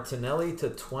that. Martinelli to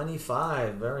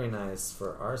 25. Very nice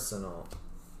for Arsenal.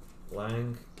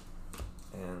 Lang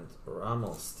and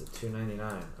Ramos to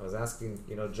 299. I was asking,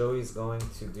 you know, Joey's going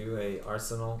to do a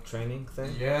Arsenal training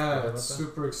thing. Yeah, it's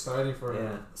super exciting for him.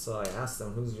 Yeah, so I asked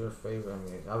him, who's your favorite? I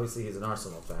mean, obviously he's an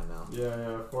Arsenal fan now.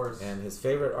 Yeah, of course. And his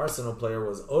favorite Arsenal player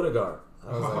was Odegaard. I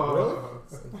was like,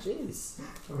 really? Jeez.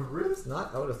 Really? It's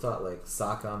not, I would have thought like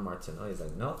Saka and Martinelli. He's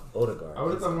like, no, Odegaard. I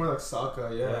would have thought more like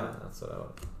Saka, Yeah, that's what I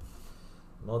would have.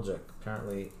 Modric,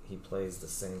 apparently he plays the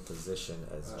same position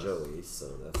as Joey,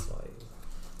 so that's why.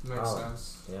 Makes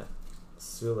sense. Yeah.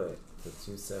 Sule to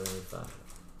 275.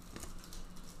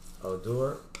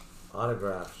 Odur,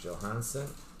 autograph Johansson.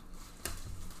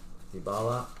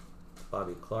 Dybala,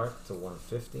 Bobby Clark to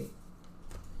 150.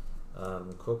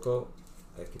 Mukoko,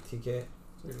 Ekitike.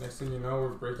 So next thing you know, we're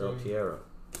breaking Del Piero.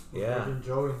 breaking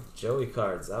Joey. Joey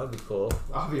cards, that would be cool.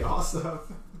 That'd be awesome.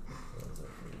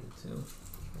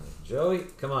 Joey,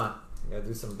 come on. You gotta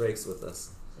do some breaks with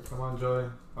us. So come on, Joey.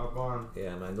 Hop on.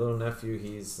 Yeah, my little nephew,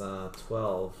 he's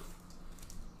 12.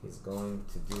 He's going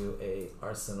to do a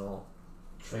Arsenal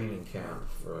training camp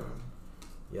for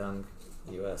young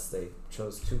US. They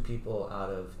chose 2 people out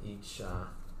of each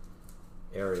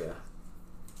area.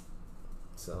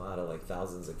 So out of like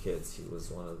thousands of kids, he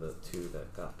was one of the 2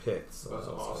 that got picked. So that's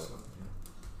awesome.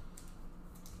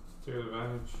 To your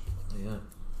advantage. Yeah.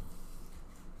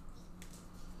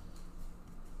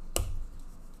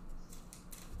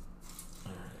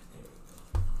 Alright, here we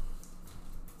go.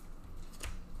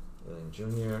 William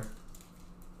Jr.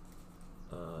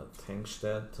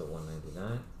 Tankstead to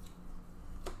 199.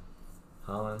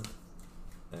 Holland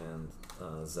and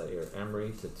Zaire Emery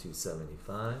to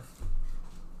 275.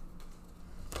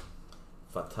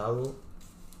 Fatawu,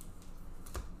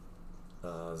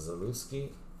 Zaluski,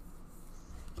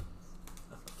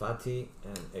 Fati,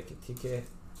 and Ekitike.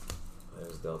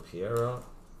 There's Del Piero.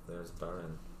 There's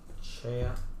Baron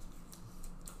Chea.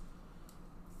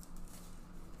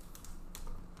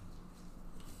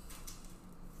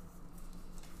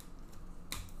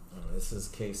 This is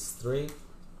case 3.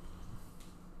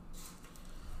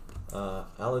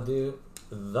 Aladu,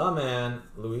 the man,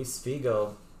 Luis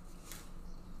Figo,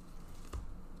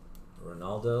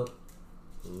 Ronaldo,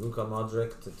 Luka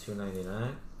Modric to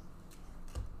 299,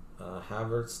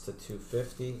 Havertz to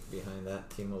 250. Behind that,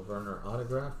 Timo Werner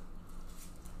autograph.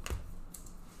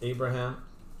 Abraham,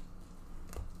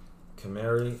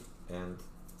 Kamari, and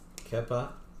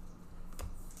Kepa,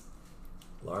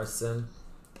 Larson,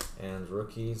 and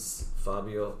rookies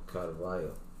Fabio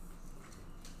Carvalho.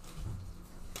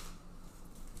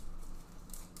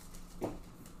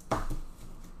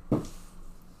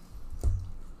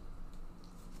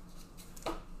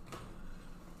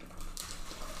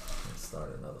 Let's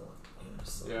start another one. Here,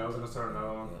 so Yeah, I was gonna start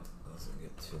another one. Yeah, doesn't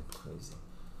get too crazy.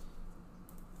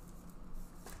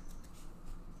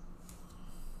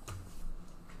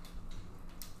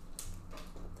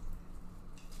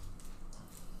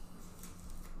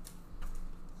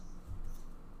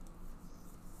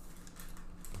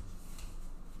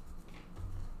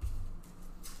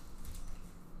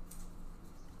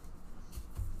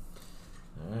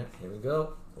 Alright, here we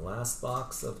go. Last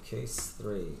box of case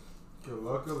 3. Good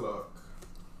luck, good luck.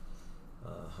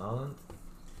 Holland.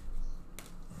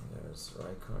 There's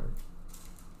Rijkaard.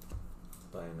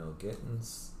 Bino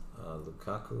Gittins.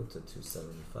 Lukaku to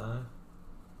 275.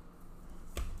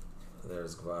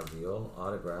 There's Guardiola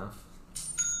autograph.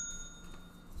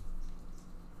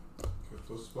 Get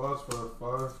those spots for a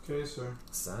 5xCaser.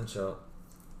 Sancho.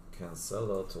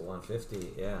 Cancelo to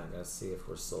 150. Yeah, I gotta see if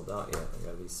we're sold out yet. I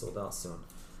gotta be sold out soon.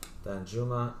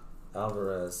 Danjuma,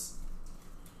 Alvarez,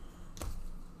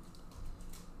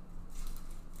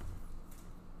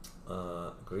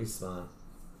 Griezmann,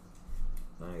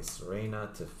 nice. Reina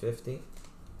to 50.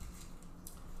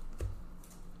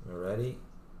 Moretti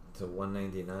to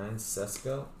 199.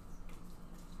 Sesko,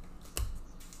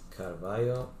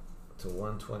 Carvalho to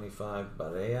 125.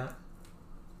 Barea,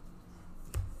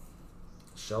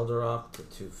 Shelderop to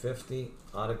 250.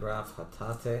 Autograph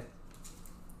Hatate.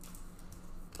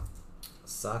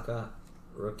 Saka,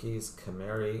 rookies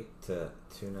Kamari to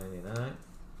 299.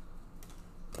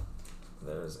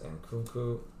 There's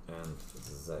Nkunku and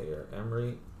Zaire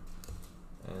Emery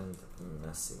and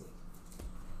Messi.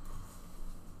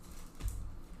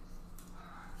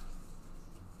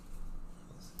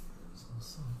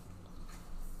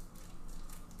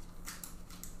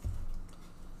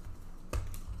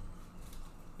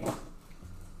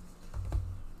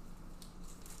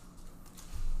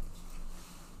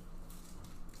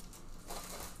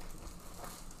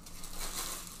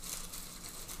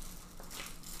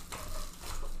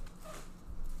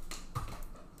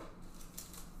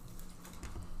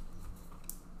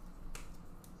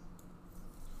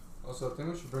 Also, I think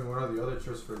we should bring one of the other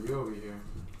chairs for you over here.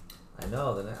 I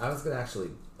know. Then I was gonna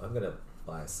I'm gonna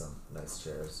buy some nice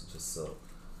chairs just so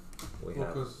we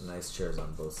have nice chairs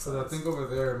on both sides. Because I think over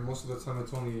there, most of the time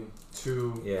it's only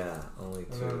 2. Yeah, only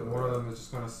 2. And then one of them is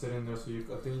just gonna sit in there. So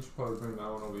I think you should probably bring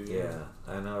that one over here.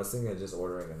 Yeah, and I was thinking of just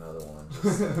ordering another one.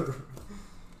 Just,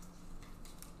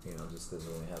 you know, just because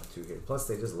we only have 2 here. Plus,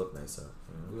 they just look nicer.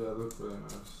 You know? Yeah, it looks really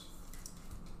nice.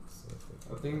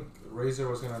 I think Razer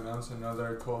was gonna announce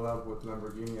another collab with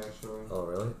Lamborghini actually. Oh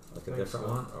really? Like a different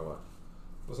one or what?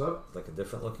 What's up? Like a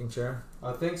different looking chair?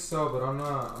 I think so, but I'm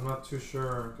not too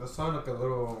sure. I saw like a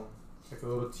little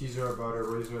teaser about it,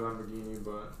 Razer Lamborghini,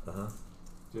 but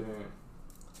didn't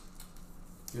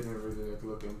really like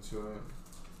look into it.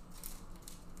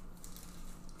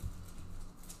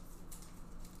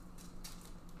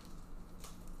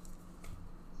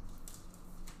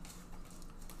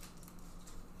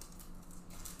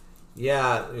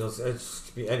 Yeah, it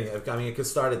could be any. I mean, it could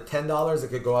start at $10. It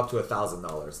could go up to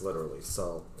 $1,000, literally.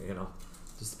 So you know,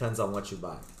 just depends on what you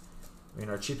buy. I mean,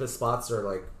 our cheapest spots are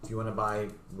like if you want to buy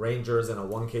Rangers in a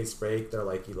 1K break, they're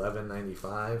like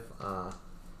 $11.95.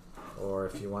 Or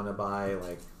if you want to buy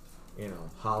like, you know,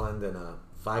 Holland in a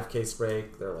 5K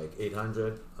break, they're like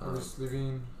 $800. I'm just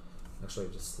leaving. Actually,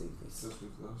 just leave these. Just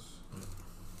leave those.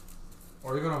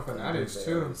 Or even on Fanatics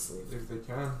too, if they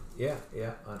can. Yeah,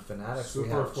 on Fanatics.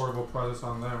 Super affordable prices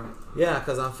on there. Yeah,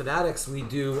 because on Fanatics we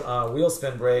do wheel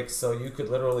spin breaks, so you could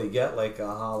literally get like a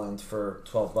Holland for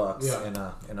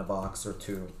 $12 in a box or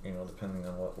 2, you know, depending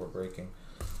on what we're breaking.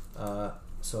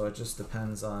 So it just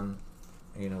depends on,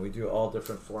 you know, we do all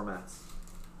different formats.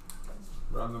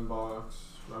 Random box,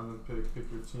 random pick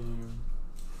your team.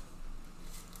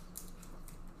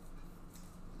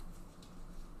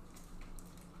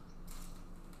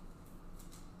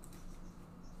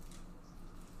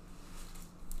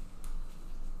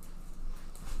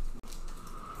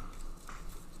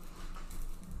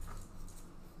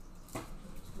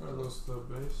 was the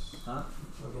base. Huh?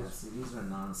 That Yeah, was see, these are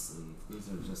non-sleeve. These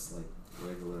are just like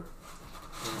regular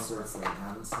inserts that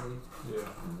haven't sleeved. yeah.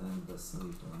 And then the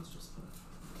sleeved ones just put.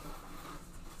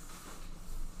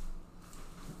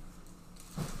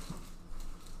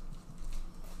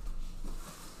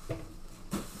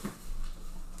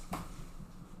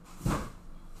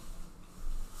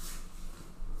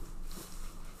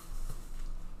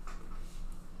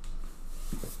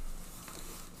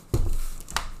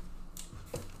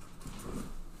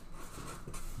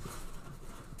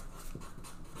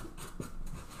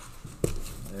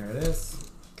 There it is.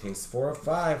 Case 4 of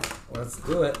 5. Let's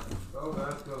do it. Oh,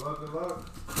 man. Good luck, good luck.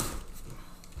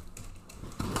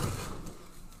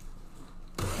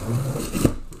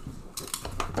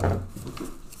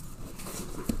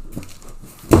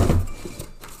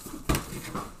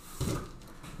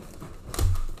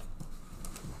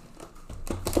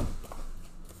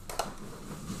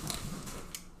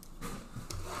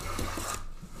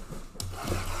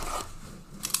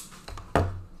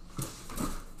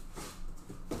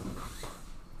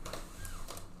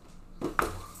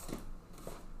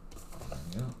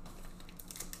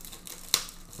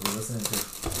 What are you listening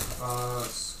to?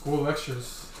 School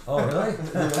lectures. Oh, really?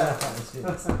 Yeah.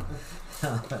 Jeez.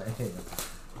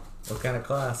 What kind of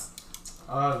class?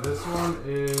 This one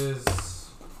is,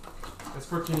 it's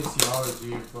for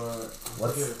kinesiology, but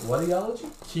What ideology?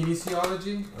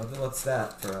 kinesiology, What's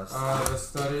that for us? the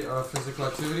study of physical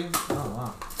activity. Oh,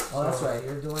 wow. Oh, that's right.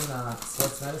 You're doing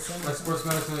sports medicine? Like sports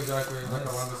medicine, exactly, like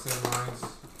Nice. along the same lines.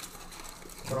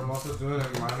 But I'm also doing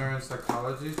a minor in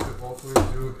psychology to hopefully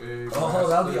do a. Oh,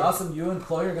 that would be awesome. You and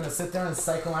Chloe are going to sit there and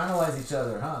psychoanalyze each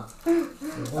other, huh?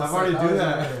 I've already do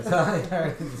that. I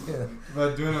already do.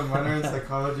 But doing a minor in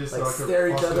psychology, so Like I could stare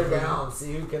each other possibly- down,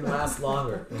 see who can last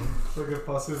longer. So I could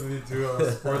possibly do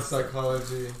a sports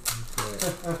psychology.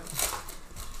 Okay.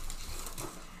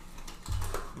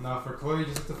 Now for Chloe, you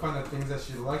just have to find the things that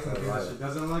she likes and the things that she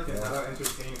doesn't like, and how to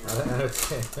entertain her.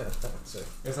 That's right.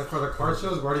 It's like for the card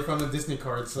shows, we already found the Disney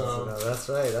card, so. No, that's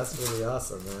right. That's really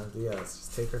awesome, man. Yes,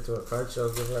 just take her to a card show,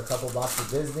 give her a couple boxes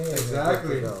of Disney, and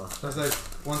Exactly. you're good to go. That's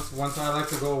like once I like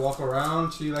to go walk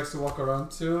around, she likes to walk around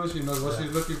too. She knows what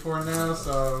she's looking for now,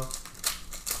 so.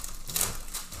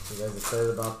 You guys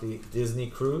excited about the Disney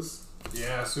cruise?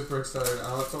 Yeah, super excited.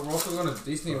 So we're also going to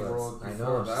Disney World I before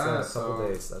know. that. Just a couple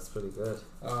days. That's pretty good.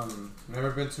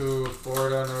 Never been to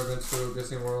Florida. Never been to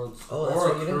Disney World. Oh, that's or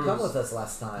right. a You didn't come cruise. with us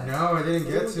last time. No, I didn't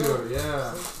get So to.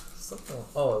 Yeah. Something.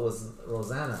 Oh, it was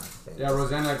Rosanna. I think. Yeah,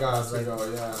 Rosanna got us to Like- go.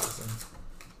 Yeah.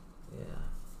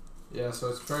 Yeah. Yeah, so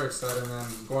it's very exciting.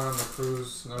 And going on the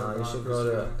cruise. Never You gone on should a go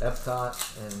cruise to yet.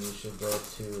 Epcot, and you should go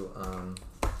to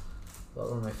what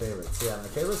were my favorites? Yeah, my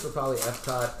favorites were probably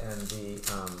Epcot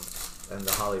and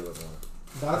the Hollywood one.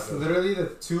 That's literally the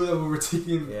two that we were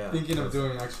thinking of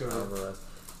doing actually.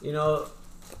 You know,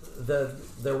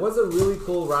 there was a really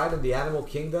cool ride in the Animal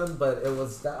Kingdom, but it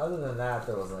was other than that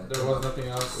there was nothing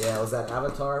else. Yeah, it was that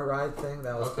Avatar ride thing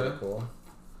that was Okay. pretty cool.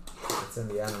 It's in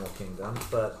the Animal Kingdom,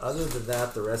 but other than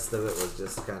that, the rest of it was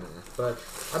just kind of. But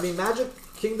I mean, Magic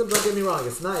Kingdom. Don't get me wrong,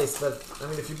 it's nice, but I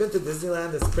mean, if you've been to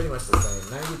Disneyland, it's pretty much the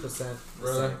same. 90% the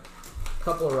Really? same.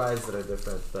 Couple of rides that are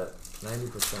different, but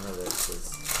 90% of it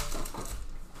is.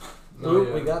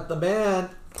 Ooh, we got the man,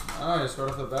 Nice, right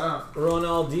off the bat.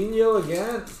 Ronaldinho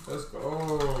again. Let's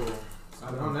go.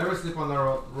 I don't never sleep on the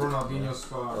Ronaldinho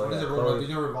spot. Oh, What is yeah, it,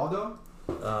 Ronaldinho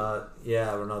Rivaldo?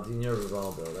 Yeah, Ronaldinho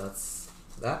Rivaldo.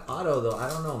 That auto though. I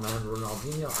don't know, man.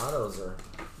 Ronaldinho autos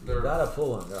you gotta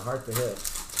pull them. They're hard to hit.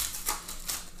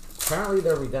 Apparently,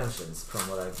 they're redemptions, from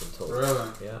what I've been told. Really?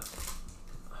 Yeah.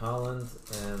 Holland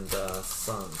and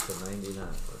Son to 99,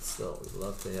 but still, we'd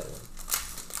love to hit one.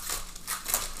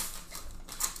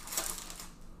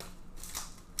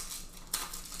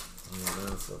 And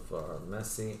then so far,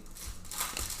 Messi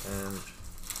and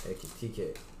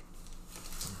Ekitike.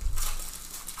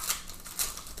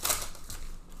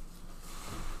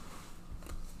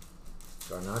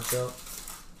 Garnacho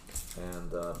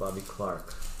and Bobby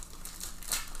Clark.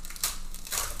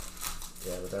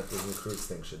 Yeah, but that Disney Cruise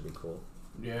thing should be cool.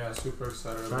 Yeah, super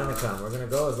excited Trying to come. We're gonna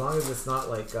go as long as it's not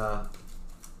like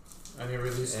any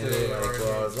release any day like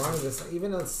or as long as it's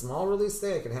even a small release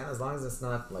day, I can have as long as it's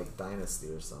not like Dynasty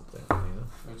or something, you know?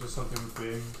 Like just something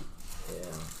big. Yeah.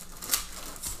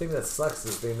 The thing that sucks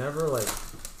is they never like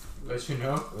let you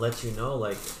know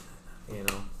like, you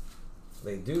know,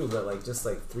 they do, but like just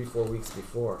like 3-4 weeks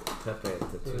before Pepe to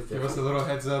 250. give us a little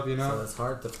heads up, you know. So it's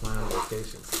hard to plan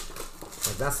vacations.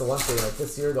 Like that's the one thing. Like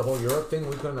this year, the whole Europe thing,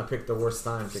 we couldn't have picked the worst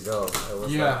time to go. It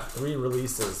was like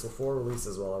 4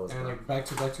 releases while I was and gone. like back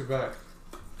to back to back.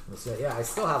 So, yeah, I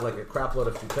still have like a crap load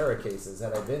of Futera cases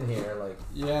that I've been here. Like,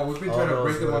 yeah, we've been trying to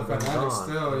break them on Fanatics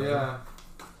still. Yeah.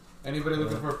 Anybody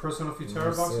looking for personal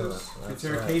Futera boxes?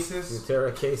 Futera cases?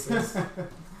 Futera cases.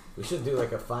 We should do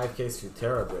like a 5-case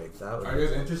Futera break. That would. Are you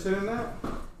guys interested in that?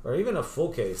 Or even a full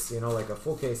case. You know, like a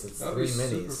full case. It's That'd 3 be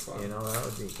minis. super fun. You know, that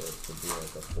would be good to do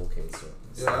like a full case.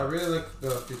 Yeah, I really like the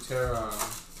Futera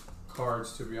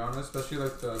cards, to be honest, especially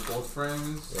like the gold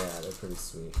frames. Yeah, they're pretty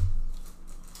sweet.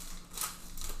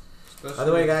 Especially By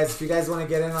the way, guys, if you guys want to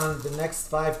get in on the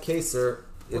next 5-caser,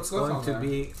 it's going to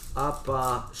be up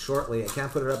shortly. I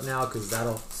can't put it up now because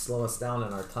that'll slow us down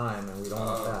in our time, and we don't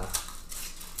want that.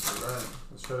 Alright,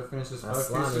 let's try to finish this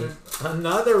 5-caser.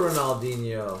 Another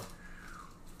Ronaldinho.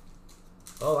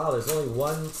 Oh wow, there's only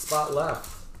 1 spot left.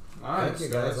 Nice, thank you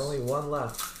guys. Only 1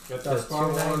 left. Get that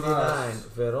spot $2.99.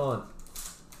 Veron.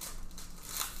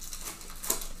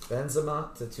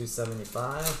 Benzema to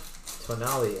 $2.75.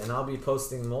 Tonali, and I'll be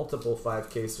posting multiple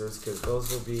 5-casers because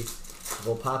those will be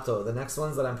Volpato. The next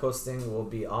ones that I'm posting will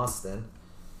be Austin,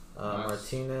 nice.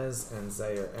 Martinez, and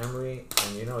Zaire Emery.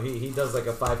 And you know he does like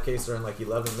a 5-caser in like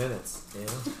 11 minutes. You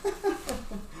know.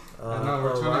 I know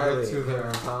we're trying to get to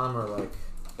their Tom are like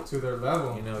to their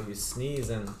level. You know, you sneeze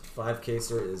and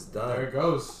 5-caser is done. There it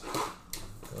goes.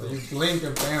 So you blink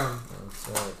and bam. That's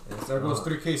right. And there goes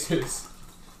 3 cases.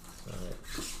 All right.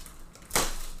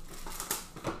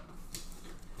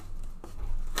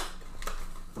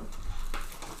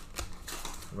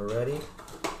 We're ready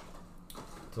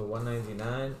to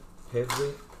 $199.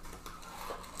 Pedri,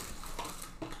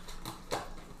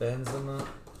 Benzema,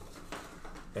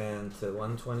 and to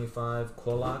 $125.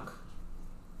 Kolak,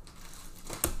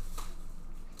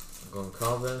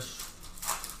 Goncalves,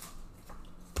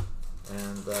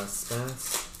 and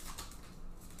Spence,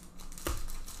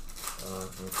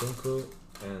 Nkunku,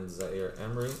 and Zaire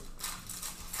Emery,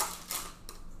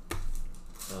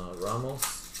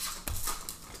 Ramos.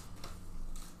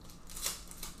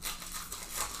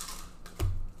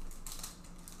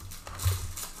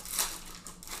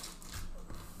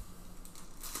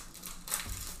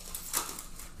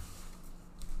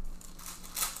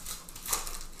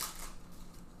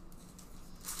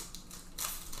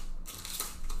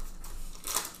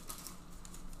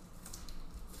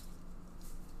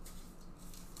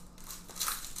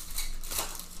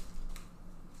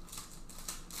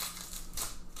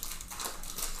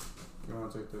 You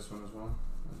want to take this one as well?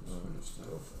 I just finished that.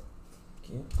 Go for it.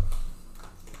 Okay.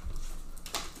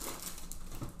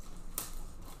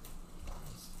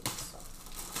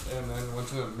 And then went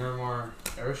to the Miramar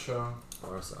Air Show.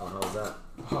 Oh, how's that?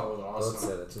 Oh, it was awesome. Both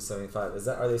set at $275. Is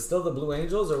that? Are they still the Blue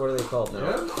Angels or what are they called now?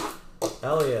 Yeah.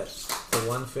 Elliott to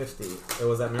 $150. It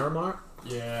was at Miramar.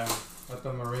 Yeah, at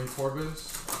the Marine Corps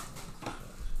base.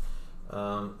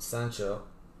 Sancho.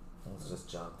 Let's just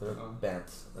jump. They're bent.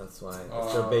 That's why.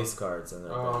 Oh. They're base cards and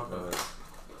they're bent. Okay.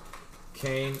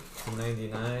 Kane to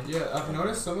 $99. Yeah, I've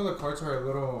noticed some of the cards are a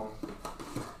little.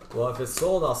 Well, if it's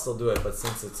sold, I'll still do it. But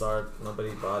since it's art, nobody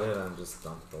bought it. I'm just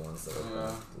dumped the ones that are.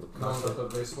 Yeah. No,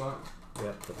 the base lot.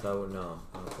 Yeah, but that would no.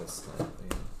 Not this time.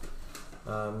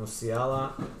 Yeah.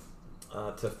 Musiala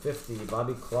to $50.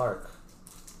 Bobby Clark.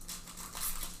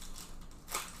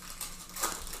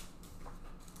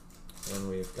 And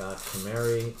we've got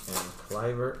Kamari and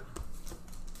Kluivert.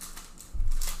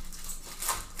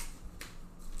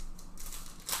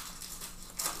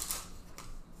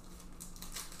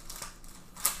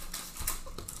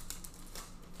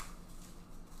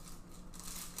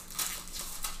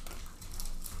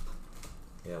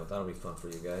 Yeah, but that'll be fun for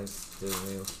you guys.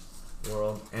 Disney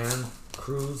World and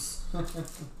cruise.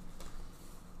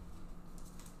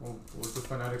 We'll do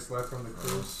Fanatics live from the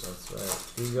cruise. That's right.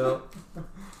 Figo.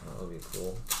 That'll be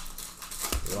cool.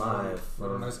 Live.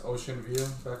 What a nice ocean view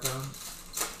background.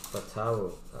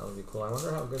 Batao. That'll be cool. I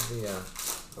wonder how good the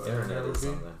internet is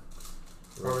on there.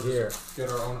 Or We're here. Get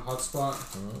our own hotspot.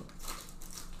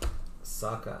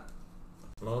 Saka.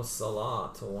 Mo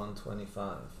Salah to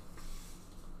 $125.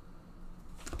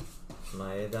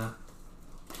 Maeda.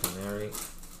 Canary.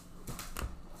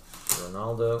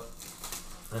 Ronaldo.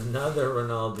 Another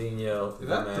Ronaldinho. Is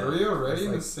that 3 already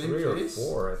in the same 3 case?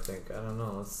 or 4, I think. I don't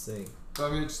know. Let's see. So I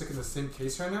mean, it's like in the same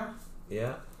case right now?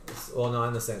 Yeah. Well, no,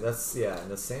 in the same. That's in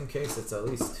the same case. It's at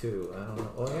least 2. I don't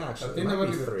know. Oh yeah, actually. I think that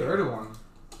might be the 3rd one.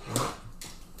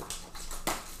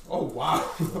 Oh wow.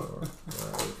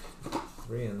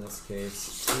 3 in this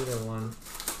case. 2 to 1.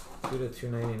 2 to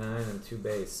 $2.99 and 2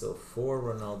 base. So 4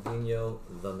 Ronaldinho,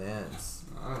 the man's.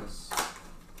 Nice.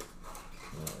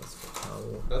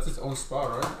 That's its own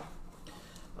spot,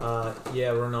 right? Yeah,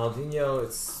 Ronaldinho.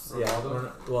 It's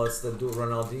Rivaldo? well, it's the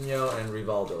Ronaldinho and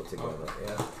Rivaldo together.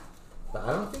 Yeah. But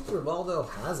I don't think Rivaldo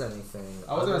has anything.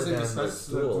 I was gonna say other besides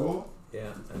than the duel.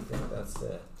 Yeah, I think that's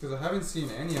it. Because I haven't seen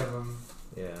any of them.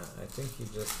 Yeah, I think he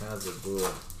just has a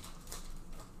duel.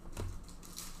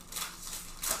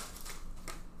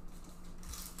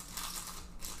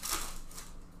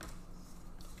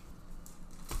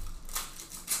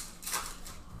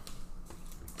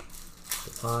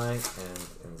 Pai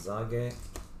and Inzaghi,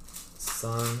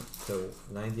 Son to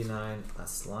 99,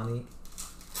 Aslani,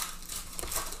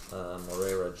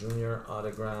 Moreira Jr.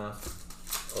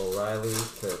 autograph, O'Reilly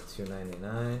to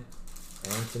 299,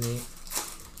 Anthony,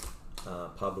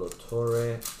 Pablo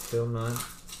Torre, Tillman,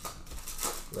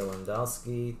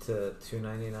 Lewandowski to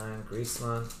 299,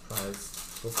 Griezmann, prize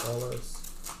footballers.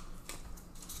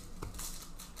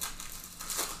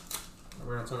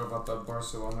 We're gonna talk about that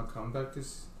Barcelona comeback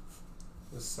this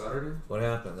Saturday. What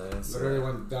happened? I didn't see Literally that.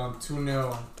 went down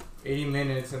 2-0, 80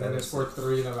 minutes, and then they scored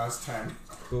 3 in the last 10.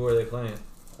 Who were they playing?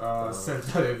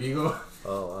 Celta de Vigo.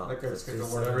 Oh wow. Like a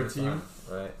whatever team.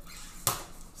 Right.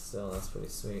 Still, that's pretty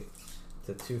sweet.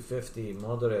 To 250,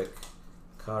 Modric,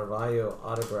 Carvalho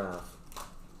autograph,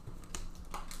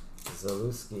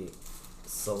 Zalewski,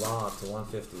 Salah to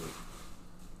 150,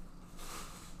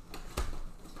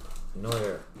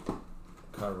 Neuer,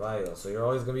 Carvalho. So you're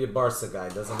always gonna be a Barca guy.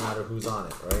 Doesn't matter who's on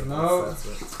it, right? No. That's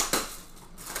it.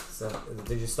 So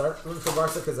did you start rooting for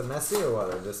Barca because of Messi or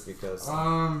what, or just because?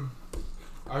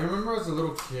 I remember as a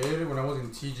little kid when I was in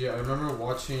TJ, I remember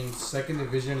watching 2nd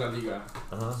Division La Liga.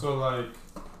 So like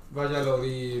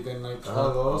Valladolid and like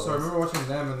all those. So I remember watching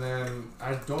them, and then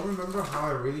I don't remember how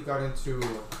I really got into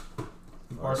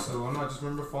Barcelona. I just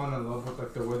remember falling in love with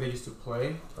like the way they used to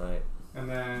play. Right. And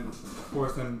then of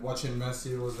course then watching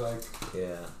Messi was like,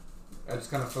 yeah. I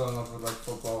just kind of fell in love with like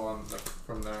football and like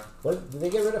from there. What, did they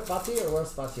get rid of Fati, or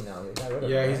where's Fati now? They got rid of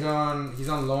Yeah, him, he's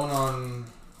on loan on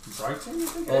Brighton, I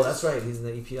think. Oh, that's right. He's in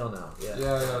the EPL now. Yeah.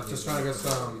 Yeah. Just trying to get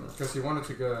some because he wanted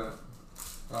to get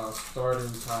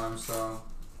starting time, so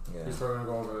he's probably gonna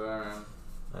go over there. And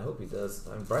I hope he does.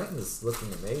 I mean, Brighton is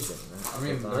looking amazing. Man. I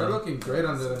mean, they're looking great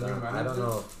under the new manager. I don't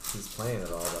know if he's playing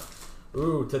at all, but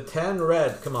ooh, to 10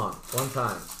 red. Come on, one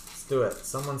time. Let's do it.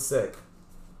 Someone's sick.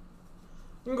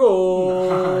 Goal!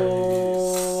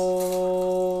 Nice.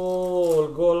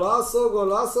 Golazo,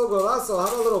 golazo, golazo.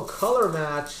 Had a little color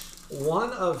match.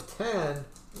 1 of 10.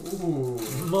 Ooh.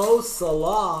 Mo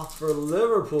Salah for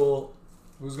Liverpool.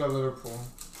 Who's got Liverpool?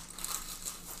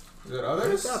 Is it others? I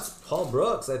think that's Paul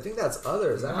Brooks. I think that's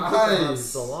others. I don't think that's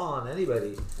Salah on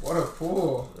anybody. What a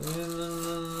pool.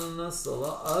 No,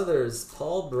 Salah. Others.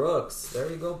 Paul Brooks. There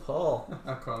you go, Paul.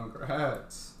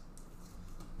 Congrats.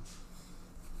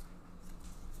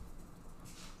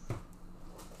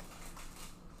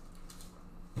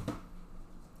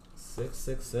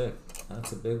 Six.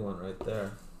 That's a big one right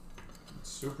there.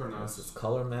 Super nice. This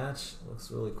color match looks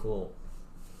really cool.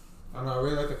 I know. I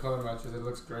really like the color matches. It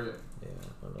looks great. Yeah.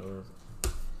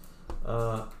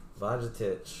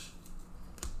 Vajitic,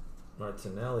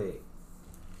 Martinelli,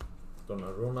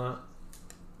 Donnarumma,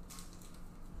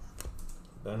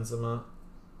 Benzema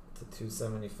to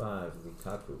 275.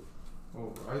 Lukaku.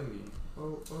 O'Reilly.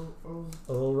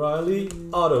 O'Reilly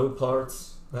Auto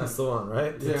Parts. That's the one,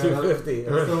 right? The 250.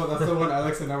 That's the one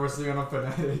Alex and I were seeing on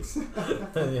Fanatics.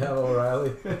 And you have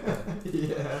O'Reilly?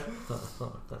 Yeah.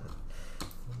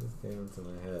 Just came into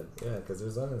my head. Yeah, because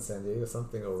there's one in San Diego,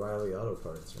 something O'Reilly Auto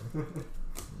Parts, right?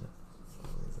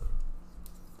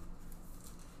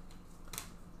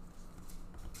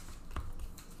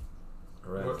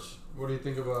 Yeah. What do you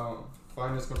think about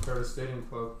Finest compared to Stadium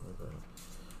Club?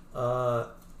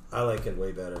 I like it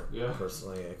way better. Yeah.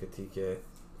 Personally, Ekatike,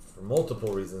 for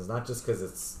multiple reasons, not just because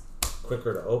it's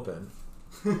quicker to open,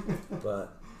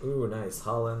 but ooh, nice.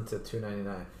 Holland to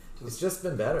 299. It's just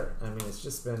been better. I mean, it's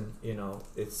just been,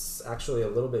 it's actually a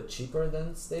little bit cheaper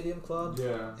than Stadium Club.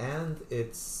 Yeah. And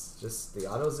it's just, the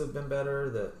autos have been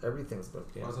better, everything's been,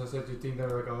 As I said, do you think they're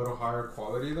like a little higher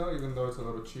quality though, even though it's a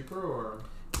little cheaper, or?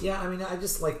 Yeah, I mean, I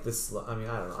just like this, I mean,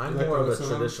 I don't know. I'm like more of a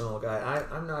traditional guy.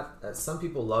 I'm not, some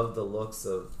people love the looks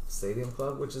of Stadium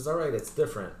Club, which is alright, it's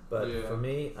different. But for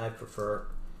me, I prefer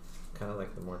kind of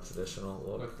like the more traditional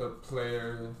look. Like the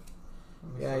player.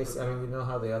 Yeah, I mean, you know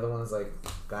how the other one's like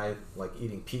guy like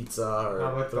eating pizza or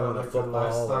like throwing a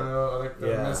football, like the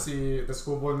Messi, the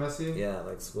schoolboy Messi. Yeah,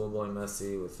 like schoolboy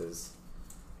Messi with his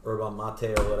yerba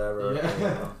mate or whatever.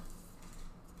 Yeah.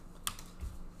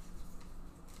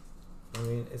 I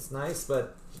mean, it's nice,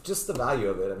 but just the value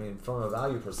of it. I mean, from a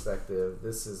value perspective,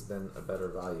 this has been a better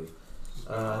value.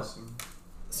 Awesome.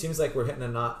 Seems like we're hitting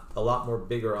a lot more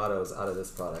bigger autos out of this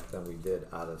product than we did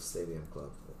out of Stadium Club.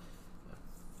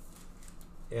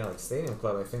 Yeah, like Stadium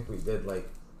Club, I think we did like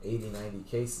 80, 90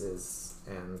 cases,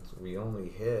 and we only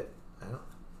hit,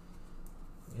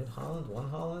 we hit Holland? One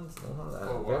Holland? No Holland?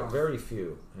 Oh, wow. Very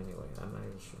few. Anyway, I'm not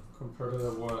even sure. Compared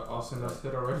to what Austin has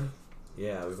hit already?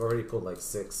 Yeah, we've already pulled like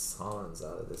 6 Hollands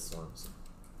out of this one.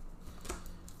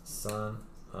 Son,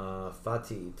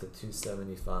 Fati to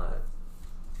 275.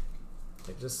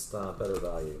 Like just better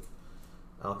value.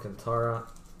 Alcantara,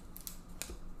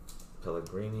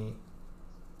 Pellegrini,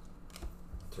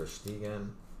 Ter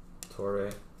Stegen,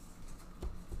 Torre,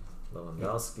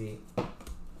 Lewandowski,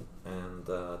 and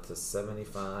to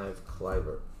 75,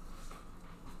 Kluivert.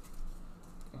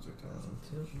 That's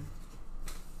okay.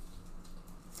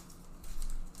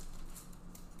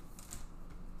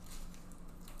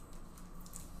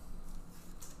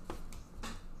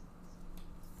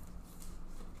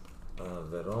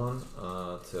 Veron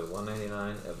to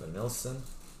 199, Evan Nilsson.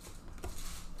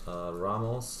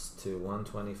 Ramos to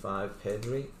 125,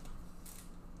 Pedri.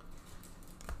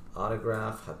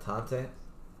 Autograph, Hatate.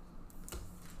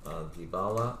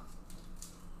 Dybala.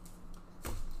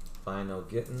 Bino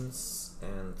Gittins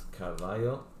and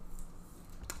Carvalho.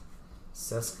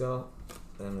 Sesko.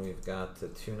 Then we've got to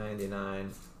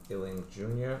 299, Illing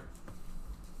Jr.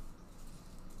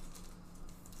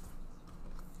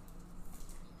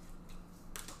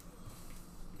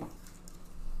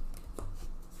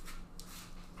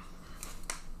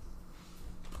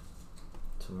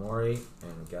 Tomori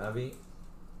and Gavi.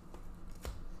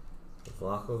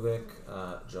 Vlahovic,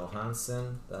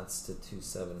 Johansson, that's to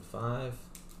 275.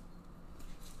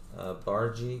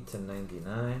 Bargi to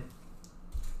 99.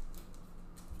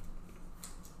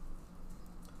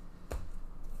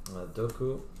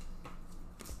 Doku,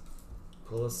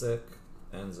 Pulisic,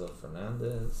 Enzo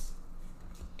Fernandez,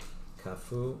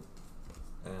 Cafu,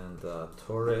 and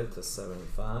Torre to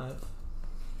 75.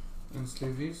 And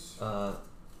sleeve these?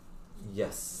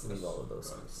 Yes, leave all of those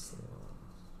guys.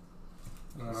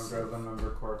 And then I'll grab the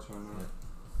number cards right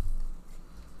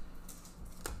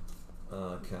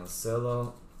now.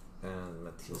 Cancelo and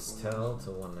Matisse Tell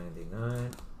to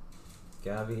 199.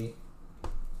 Gavi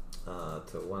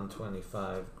to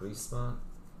 125, Griezmann.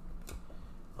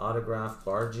 Autograph,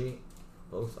 Bargi.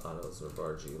 Both autos were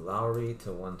Bargi. Lowry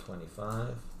to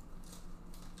 125.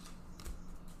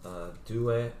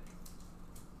 Due,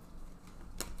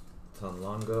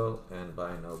 Tonlongo, and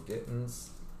Bino Gittins.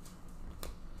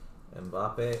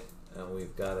 Mbappe, and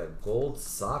we've got a gold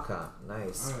Saka.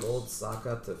 Nice. Gold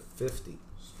Saka to 50.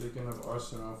 Speaking of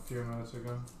Arsenal, a few minutes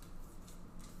ago.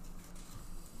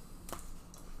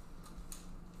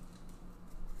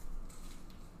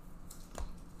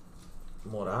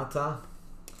 Morata,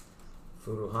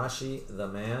 Furuhashi, the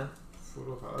man.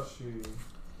 Furuhashi.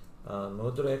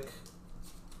 Mudryk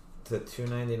to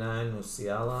 299,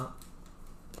 Musiala.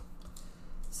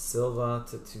 Silva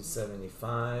to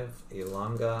 275,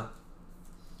 Elanga.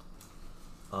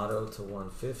 Auto to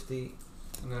 150.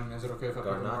 And then is it okay if I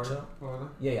Garnacho? put over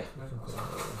there? Yeah.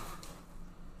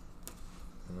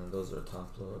 And then those are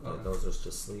top load. Okay. Those are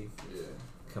just sleeve. Yeah.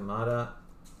 Kamada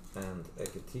and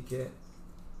Ekitike.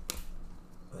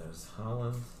 There's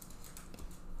Holland.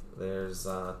 There's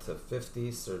to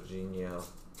 50, Serginho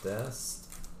Dest.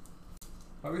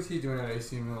 How is he doing at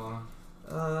AC Milan?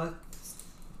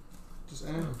 Just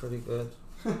pretty good.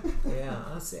 Yeah,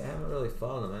 honestly, I haven't really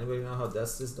followed him. Anybody know how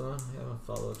Dest is doing? I haven't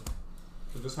followed.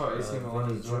 So just how AC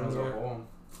Milan is doing as a whole.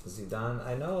 Zidane.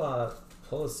 I know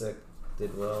Pulisic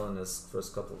did well in his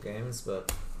first couple games,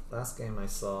 but last game I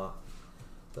saw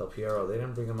Del Piero, they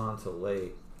didn't bring him on till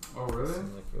late. Oh, really? It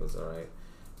seemed like it was alright.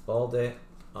 Balde,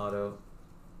 Auto,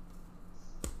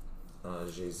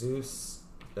 Jesus,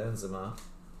 Benzema.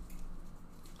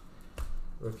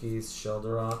 Rookies,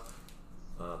 Shelderop,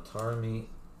 Taremi,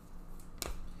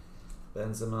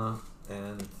 Benzema,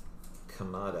 and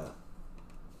Kamada.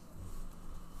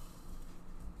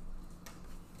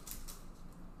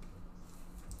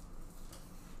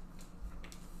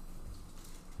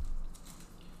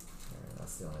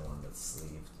 That's the only one that's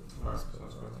sleeved. Alright,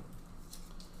 sounds good.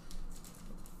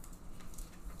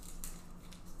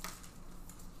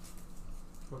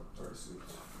 What are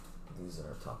suits? These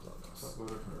are top logos. Top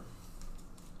loader.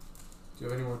 Do you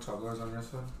have any more top loaders on your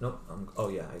side? Nope. Oh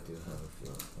yeah, I do have a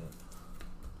few.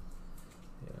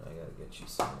 Yeah, I gotta get you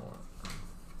some more.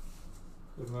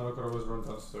 If not, I could always run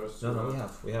downstairs. No,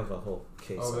 we have a whole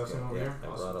case. Oh, up that's here. over here? I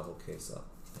Awesome. brought a whole case up.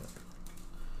 Yeah.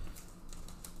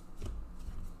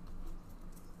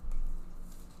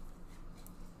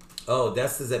 Oh,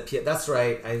 Dest is at that's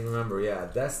right. I remember. Yeah,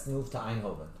 Dest moved to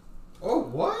Eindhoven. Oh,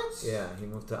 what? Yeah, he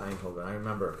moved to Eindhoven. I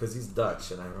remember because he's Dutch,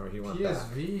 and I remember he went back.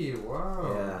 PSV.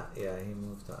 Wow. Yeah, he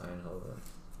moved to Eindhoven.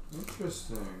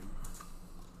 Interesting.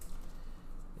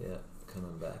 Yeah,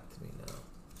 coming back to me now.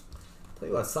 Tell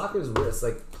you what, soccer is weird. It's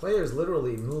like players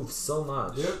literally move so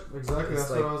much. Yep, exactly. It's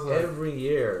That's like what I was like. every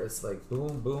year, it's like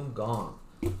boom, boom, gone.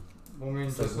 I mean,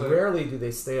 It's just like rarely do they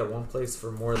stay at one place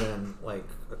for more than like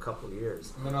a couple of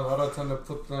years. I mean, a lot of time to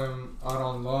put them out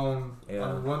on loan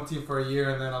on one team for a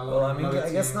year and then on loan. Well, I mean, another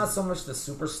I guess team. not so much the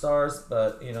superstars,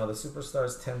 but you know, the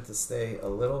superstars tend to stay a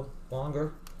little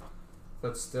longer.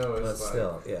 But still, it's But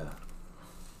still, yeah.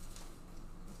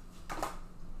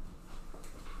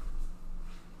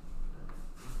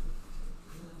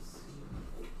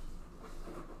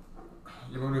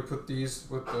 You want me to put these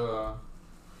with the...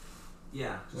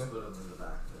 Yeah, just put them in the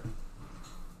back there.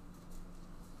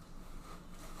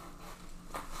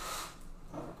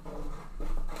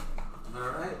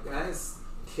 Alright, guys.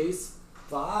 Case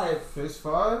 5. Case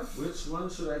 5? Which one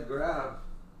should I grab?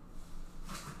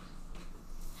 That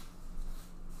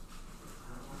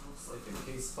one looks like a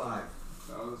case 5.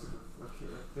 That was a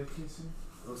big case here.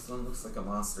 This one looks like a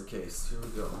monster case. Here we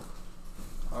go.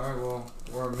 Alright, well,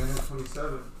 we're a minute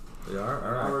 27. We are?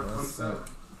 Alright. Hour 27.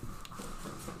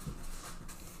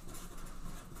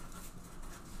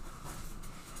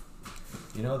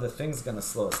 You know, the thing's gonna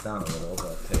slow us down a little,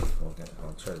 but hey,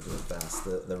 I'll try to do it fast.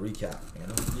 The recap, you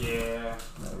know? Yeah.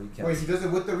 That recap. Wait, he does it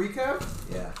with the recap?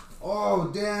 Yeah. Oh,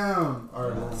 damn.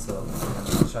 Alright, so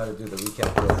I'll try to do the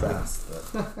recap real fast, but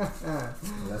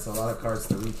that's a lot of cards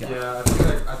to recap. Yeah,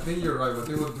 I think you're right. I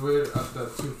think we'll do it at the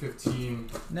 2:15.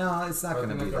 No, it's not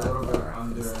gonna be that a little bit far.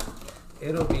 under.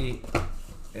 It'll be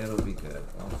good.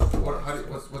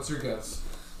 What's your guess?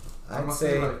 I'd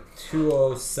say like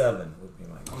 207 would be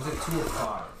my guess. I'm gonna say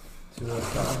 205.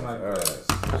 205. Like Alright.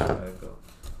 Try to go.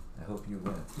 I hope you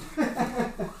win.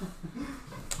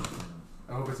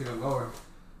 I hope it's even lower.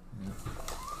 Yeah.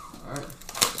 Alright.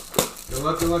 Good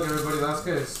luck, everybody. Last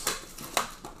case.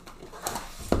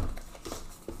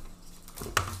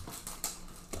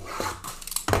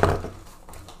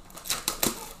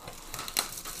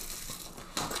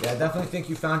 Yeah, I definitely think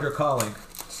you found your calling.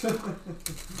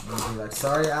 I'll be like,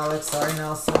 sorry Alex, sorry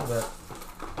Nelson, but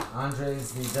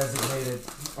Andre's the designated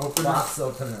box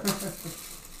opener.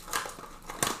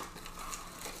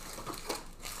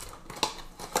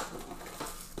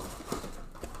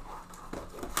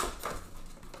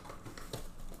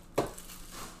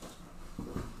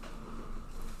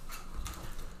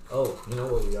 Oh, you know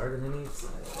what we are gonna need?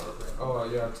 Oh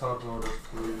yeah, top loader,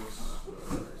 please.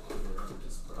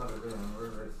 Just put it in. We're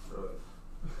ready to throw it.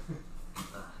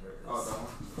 Here it is. Oh, that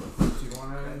one. Do you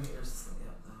want it? Here's,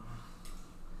 yeah, that one.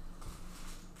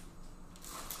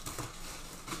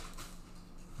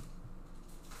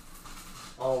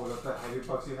 Oh, was that the heavy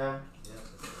pucks you had? Yeah.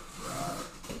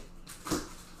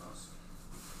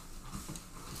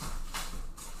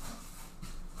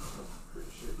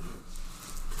 Appreciate you.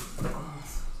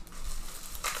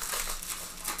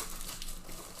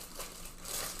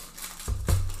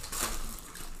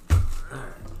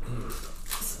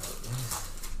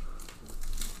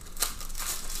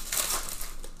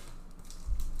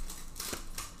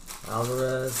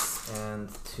 Alvarez and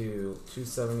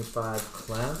 275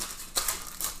 Clem.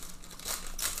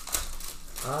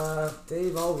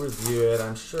 Dave, I'll review it.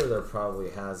 I'm sure there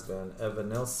probably has been. Evan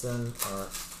Nilsson or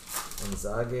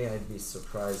Inzaghi. I'd be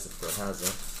surprised if there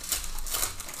hasn't.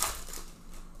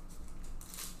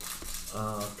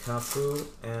 Cafu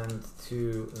and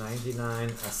 299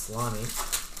 Aslani.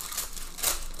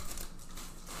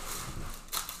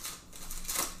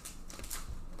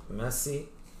 Messi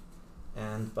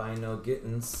and Bino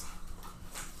Gittins.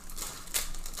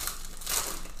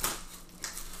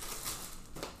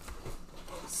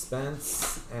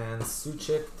 Spence and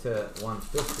Suchik to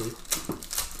 150.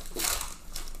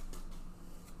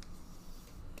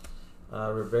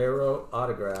 Ribeiro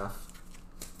autograph.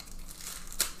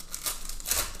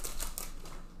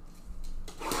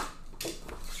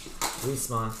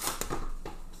 Griezmann.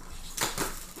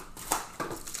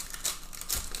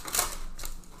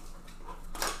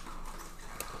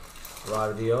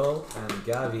 Guardiola and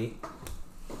Gavi.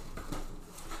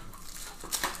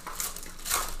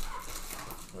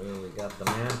 We got the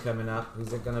man coming up.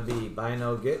 Who's it gonna be?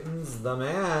 Bino Gittins, the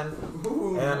man.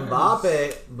 Ooh, and nice.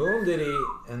 Mbappe, boom diddy.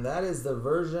 And that is the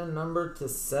version number to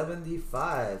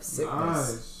 75.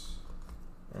 Sickness.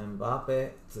 Nice.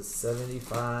 Mbappe to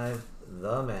 75,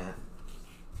 the man.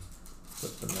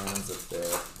 Put the man's up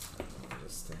there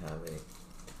just to have a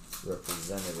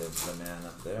representative, the man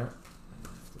up there. I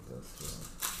have to go through.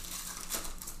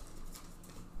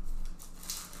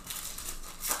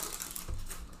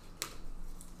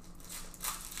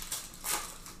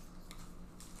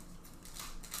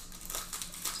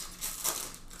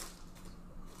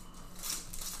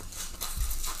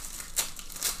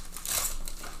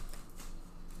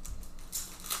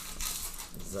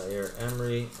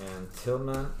 Emery and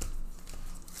Tillman.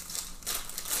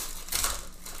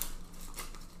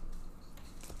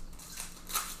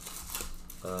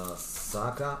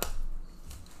 Saka.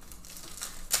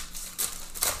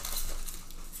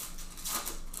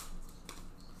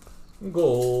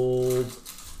 Gold.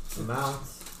 Mount.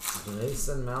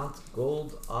 Mason Mount.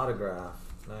 Gold autograph.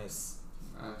 Nice.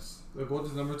 Nice. The gold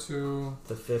is number 2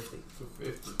 to 50. To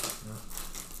 50. Yeah.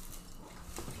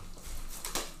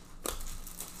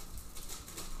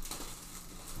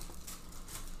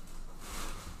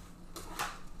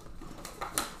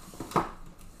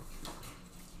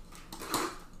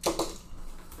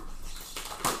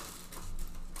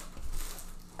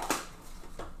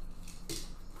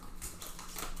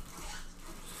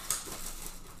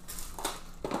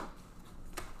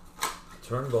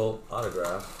 Turnbull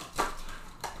autograph.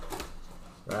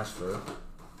 Rashford,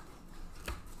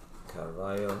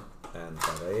 Carvalho, and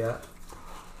Barea.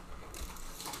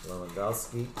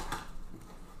 Lewandowski,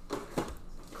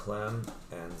 Clem,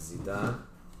 and Zidane.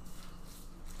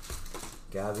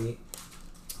 Gavi,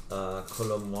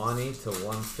 Kolomwani to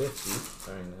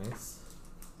 150. Very nice.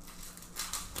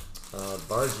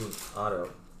 Bargi auto.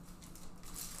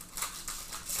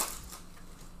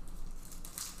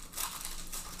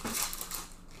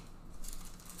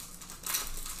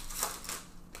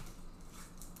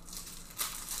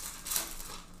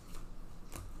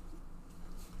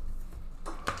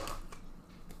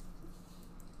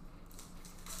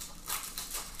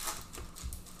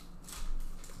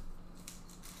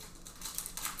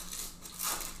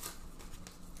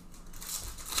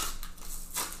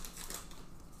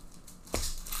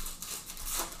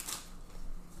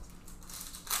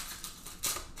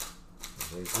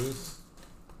 Jesus,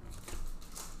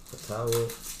 Patawu,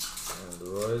 and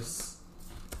Royce,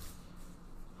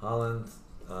 Holland,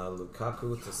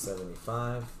 Lukaku to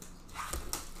 75,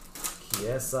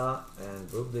 Chiesa and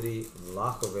Bugdari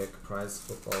Vlahovic Prize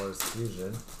Footballers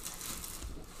Fusion,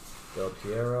 Del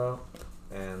Piero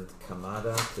and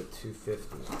Kamada to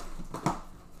 250.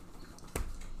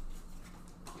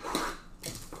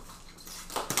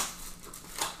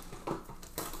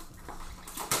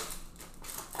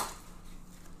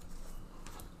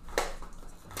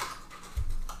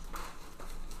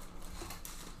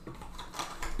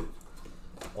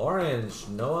 Orange,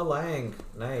 Noah Lang,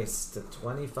 nice, to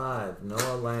 25.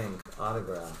 Noah Lang,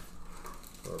 autograph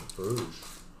for Bruges.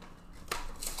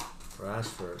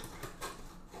 Rashford.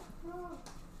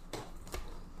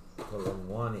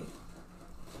 Kolomwani.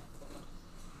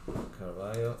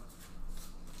 Carvalho.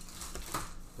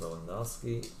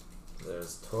 Lewandowski.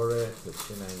 There's Torre to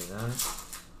 299.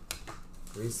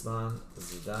 Griezmann,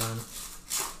 Zidane.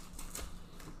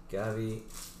 Gavi.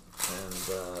 And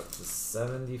to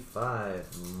 75,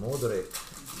 Modric.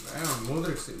 Damn,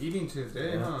 Modric's eating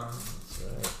today, yeah, huh?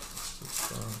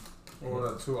 That's right.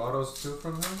 Or 2 autos too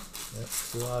from him? Yep,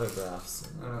 2 autographs.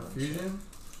 And a fusion?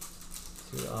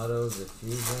 2 autos, a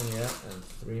fusion, yeah, and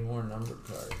 3 more number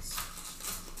cards.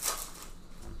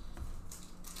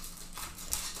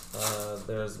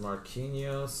 There's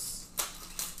Marquinhos,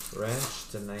 Wrench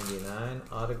to 99,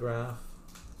 autograph.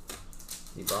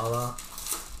 Dybala.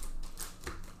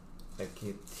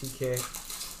 Ekitike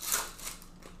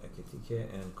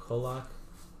and Kolak.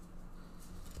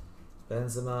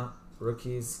 Benzema,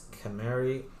 rookies,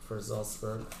 Kamari for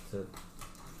Salzburg to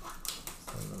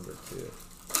number 2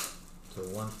 to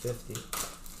 150.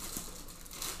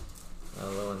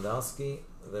 Lewandowski,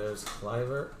 there's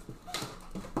Cliver,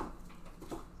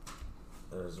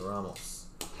 there's Ramos.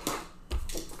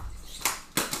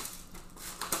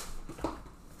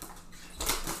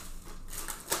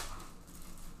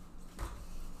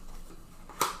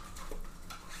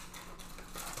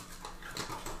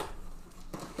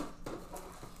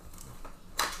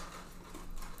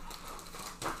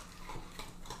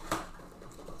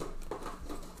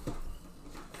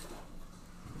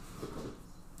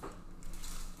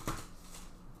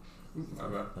 My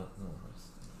bad. No worries.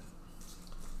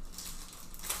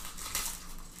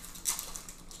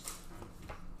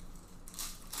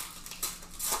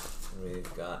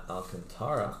 We've got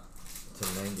Alcantara to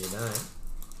 99.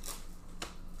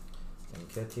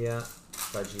 Nketiah,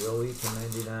 Fagioli to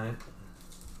 99.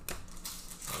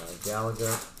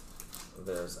 Gallagher.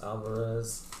 There's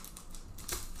Alvarez.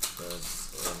 There's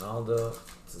Ronaldo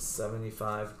to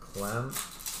 75. Clem.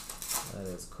 That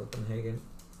is Copenhagen.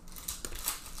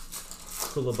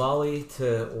 Koulibaly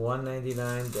to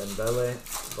 199. Dembele,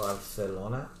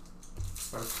 Barcelona.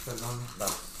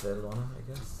 Barcelona, I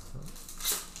guess.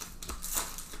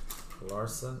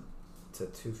 Larson to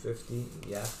 250.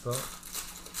 Yakpo.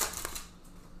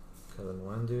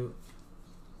 Kalinwandu.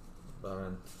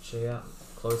 Baranchea.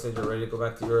 Chloe said you're ready to go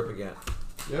back to Europe again.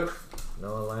 Yep.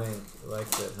 Noah Lang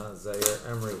likes it, huh? Zaire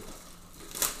Emery.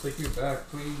 Take me back,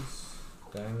 please.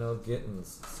 Dino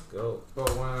Gittins. Let's go. But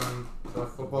when the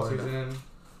football season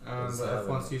and the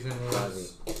F1 season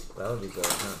is that would be good,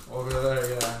 huh? over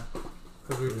there, yeah.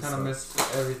 Because we kind of missed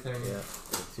everything. Yeah.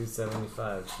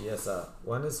 275. Yes.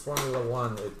 When is Formula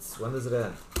One? When does it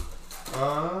end?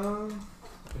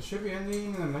 It should be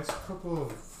ending in the next couple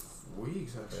of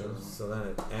weeks, actually. Yeah, so then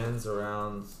it ends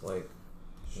around like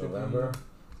November,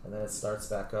 and then it starts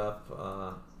back up.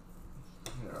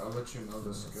 Yeah, I'll let you know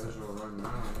the schedule right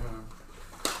now.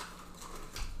 Yeah.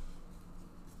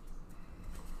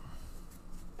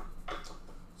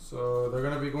 So they're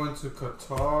gonna be going to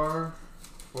Qatar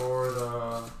for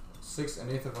the 6th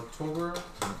and 8th of October,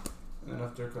 and then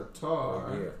after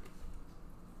Qatar,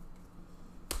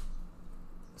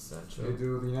 they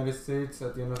do the United States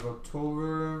at the end of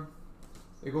October.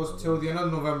 It goes till the end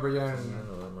of November, yeah,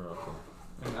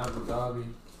 in Abu Dhabi,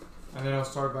 and then it'll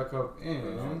start back up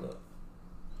in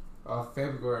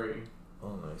February.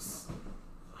 Oh, nice.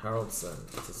 Haraldson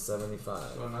to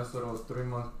 75. So a nice little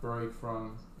 3-month break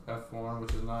from F1,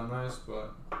 which is not nice,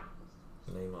 but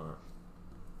Neymar.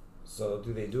 So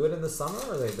do they do it in the summer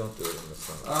or they don't do it in the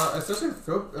summer? It starts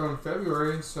in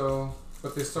February, so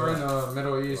but they start in the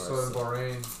Middle East, so in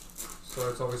Bahrain. So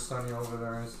it's always sunny over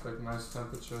there. It's like nice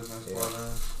temperatures, nice weather.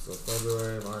 So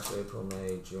February, March, April,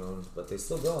 May, June, but they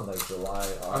still go in like July,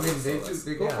 August. I mean,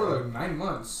 they go for like 9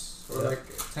 months or like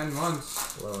 10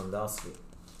 months. Lewandowski.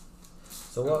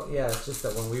 So what? Yeah, it's just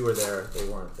that when we were there, they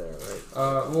weren't there, right?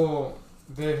 Well,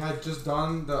 they had just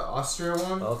done the Austria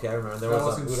one. Okay, I remember. There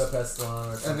was a Budapest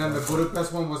one. And then the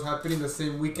Budapest one was happening the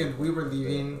same weekend we were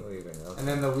leaving. Okay. And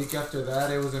then the week after that,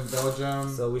 it was in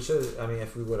Belgium. So we should, I mean,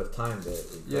 if we would have timed it.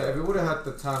 Yeah, if we would have had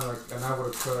the time, like, and I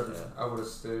would have I would have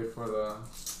stayed for the,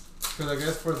 because I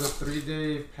guess for the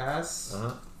 3-day pass,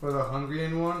 for the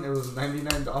Hungarian one, it was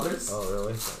 $99. Oh,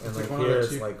 really? And like here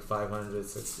it's like 500,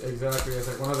 600. Exactly. It's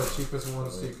like one of the cheapest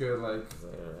ones you could, like,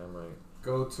 I'm right.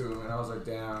 go to, and I was like,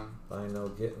 damn. I know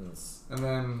Gittins. And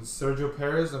then Sergio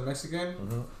Perez, a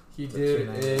Mexican, he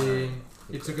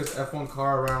he took his F1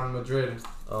 car around Madrid.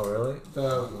 Oh, really?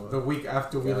 The week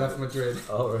after we left Madrid.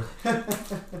 Oh, really?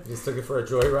 You just took it for a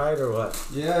joyride or what?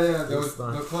 Yeah. They'll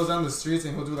close down the streets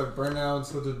and he'll do like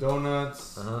burnouts, he'll do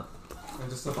donuts, and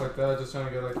just stuff like that. Just trying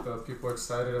to get like the people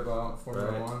excited about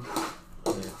Formula One.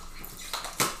 Yeah.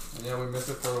 And yeah, we missed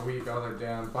it for a week. I was like,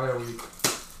 damn, by a week.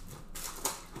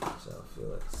 Ciao,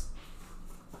 Felix.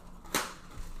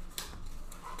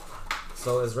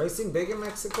 So is racing big in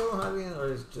Mexico, Javier,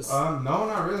 or is just? No,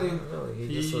 not really. Not really.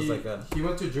 He just was like a. He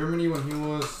went to Germany when he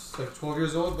was like 12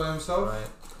 years old by himself. Right.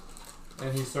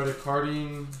 And he started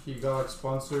karting. He got like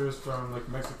sponsors from like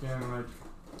Mexican like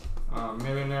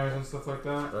millionaires and stuff like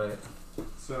that. Right.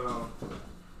 So,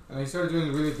 and he started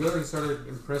doing really good. He started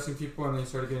impressing people, and then he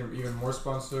started getting even more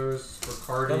sponsors for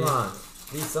karting. Come on,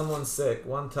 be someone sick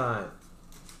one time.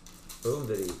 Boom,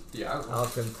 did he? Yeah.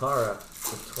 Alcantara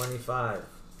to 25.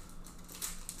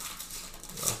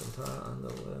 Alcantara on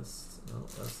the list. No,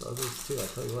 that's others too. I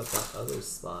tell you what, that other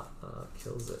spot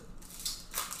kills it.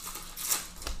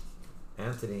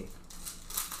 Anthony,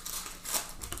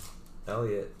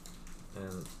 Elliott,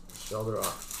 and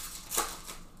Shelderoff.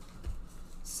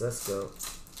 Sesko,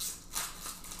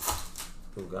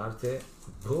 Ugarte,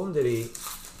 boom, did he?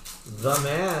 The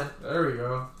man. There we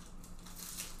go.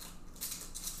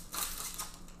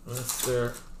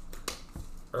 Mr.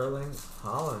 Erling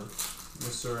Haaland.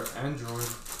 Mr.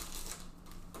 Android.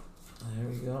 There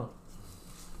we go.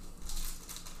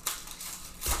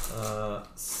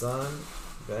 Son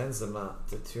Benzema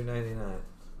to 299.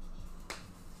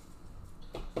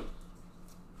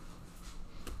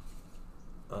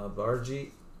 Bargy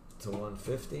to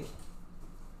 150.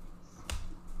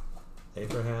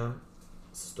 Abraham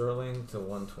Sterling to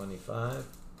 125.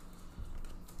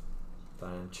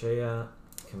 Baranchea,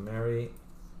 Kamari,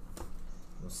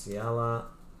 Musiala,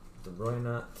 De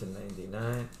Bruyne to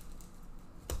 99.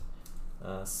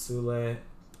 Sule,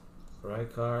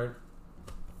 Rijkaard,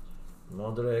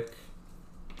 Modric.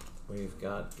 We've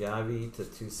got Gavi to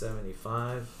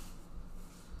 275.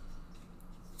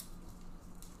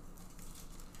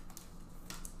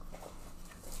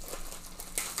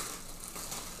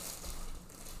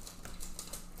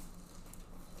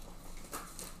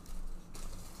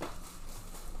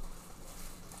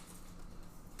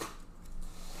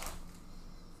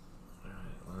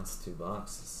 Last two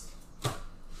boxes.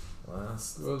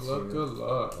 Good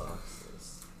luck.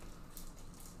 Boxes.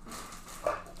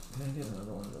 Can I get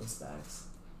another one of those bags?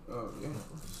 Oh, yeah.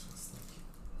 Thank you.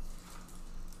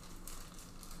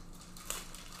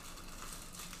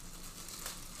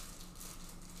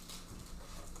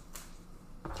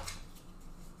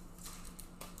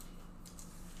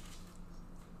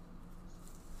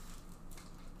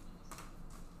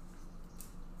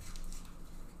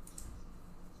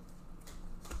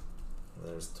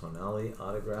 There's Tonelli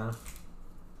autograph.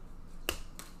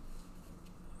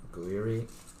 Guiri,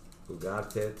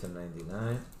 Ugarte to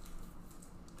 99.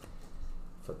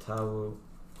 Fatawu,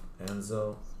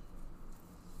 Enzo,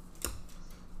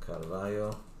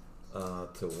 Carvalho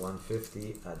to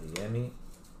 150. Adiemi.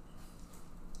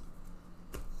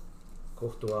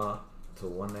 Courtois to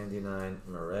 199.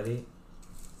 Moretti.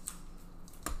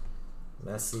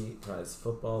 Messi, prize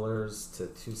footballers to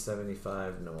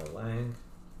 275. Noah Lang.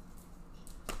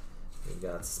 We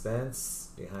got Spence.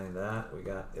 Behind that, we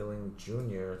got Illing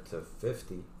Jr. to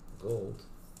 50. Gold.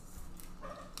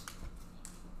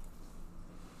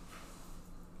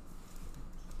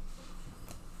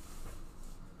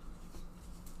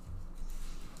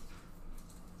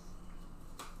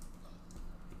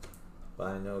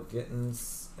 Bino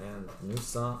Gittins and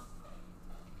Nusa.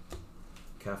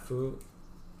 Cafu.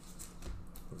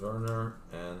 Werner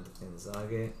and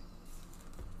Inzaghi.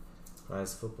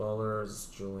 Prize footballers,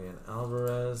 Julian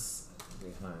Alvarez.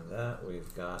 Behind that,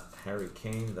 we've got Harry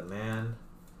Kane, the man,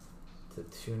 to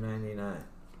 299.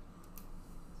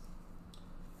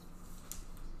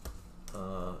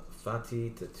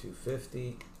 Fati to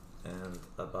 250, and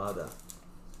Abada.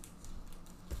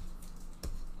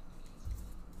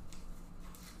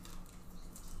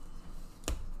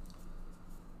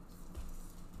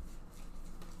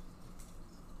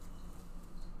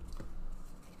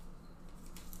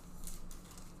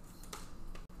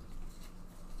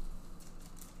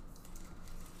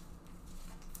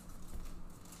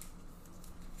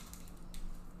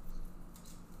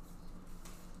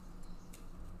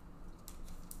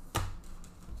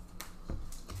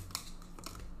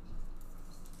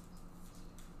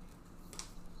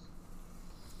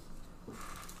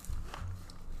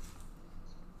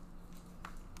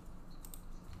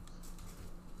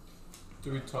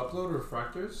 Do we top load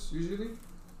refractors usually?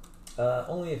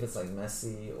 Only if it's like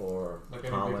Messi or like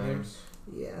any big names?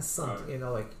 Yeah, something, you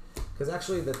know, like, because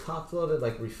actually the top loaded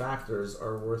like refractors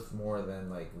are worth more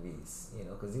than like these, you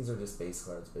know, because these are just base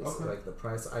cards basically. Okay. Like the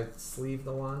price, I sleeved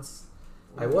the ones.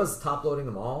 I was top loading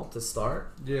them all to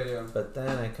start. Yeah. But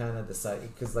then I kind of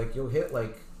decided, because like you'll hit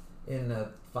like in a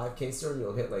 5xCaser,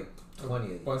 you'll hit like 20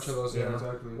 of these. Bunch of those, yeah, know?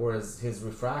 exactly. Whereas his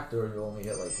refractor, you only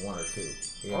hit like 1 or 2.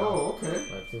 You know? Oh,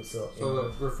 okay. Like 2, so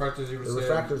the refractors you were saying. The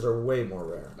refractors are way more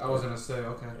rare. I was gonna say,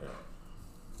 okay. Yeah.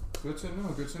 Good to know.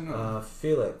 Good to know.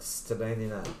 Felix to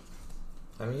 99.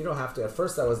 I mean, you don't have to. At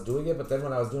first, I was doing it, but then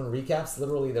when I was doing recaps,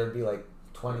 literally there'd be like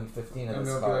 20, 15 of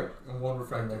this card. Be like one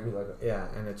refractor. And there'd be like, yeah,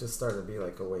 and it just started to be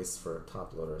like a waste for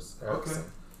top loaders. Erickson. Okay.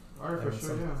 Alright, for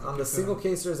sure, yeah. On the single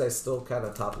casers, I still kind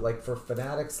of top. Like for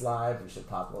Fanatics Live, you should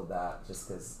top load that just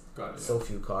because so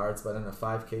few cards. But in a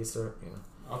 5xCaser, you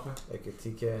know. Okay. Like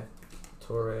Ekitike,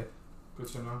 Torre. Good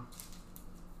to know.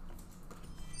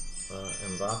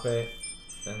 Mbappe.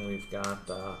 Then we've got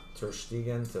Ter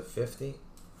Stegen to 50.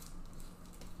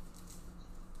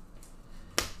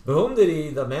 Boom diddy,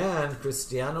 the man,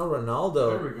 Cristiano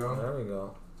Ronaldo. There we go. There we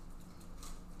go.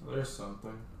 There's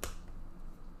something.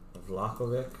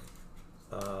 Vlahovic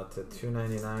to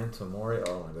 299. Tomori.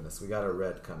 Oh my goodness, we got a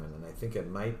red coming, and I think it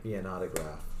might be an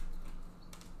autograph.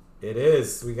 It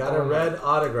is. We got a red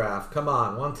autograph. Come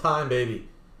on, one time, baby.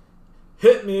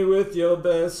 Hit me with your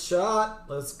best shot.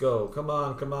 Let's go. Come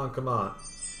on, come on, come on.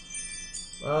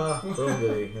 Boom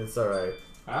diddy. It's all right.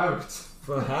 Havertz.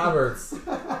 From Havertz,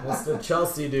 Mr.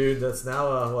 Chelsea dude. That's now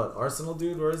a what? Arsenal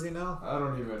dude. Where is he now? I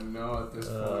don't even know at this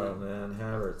point. Oh man,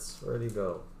 Havertz. Where'd he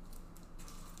go?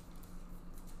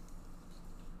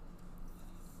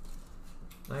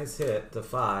 Nice hit to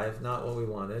 5. Not what we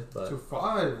wanted, but to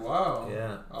 5. Wow.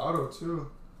 Yeah. Auto too.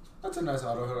 That's a nice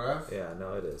autograph. Yeah,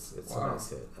 no, it is. It's a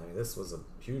nice hit. I mean, this was a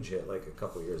huge hit like a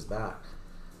couple years back.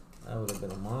 That would have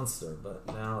been a monster, but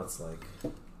now it's like,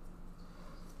 I'm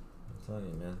telling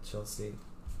you, man, Chelsea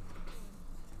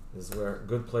is where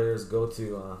good players go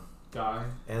to die,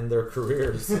 end their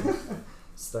careers,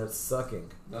 start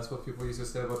sucking. That's what people used to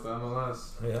say about the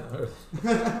MLS.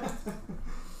 Yeah.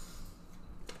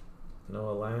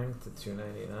 Noah Lang to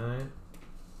 299.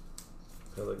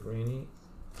 Pellegrini,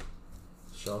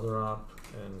 Shelderop,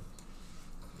 and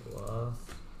Blah.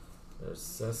 There's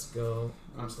Sesko,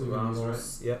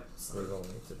 Ramos. Right? Yep, sleeve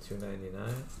only to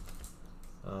 299.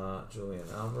 Julian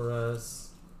Alvarez,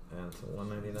 and to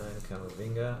 199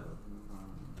 Camavinga.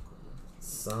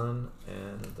 Son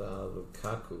and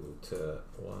Lukaku to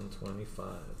 125.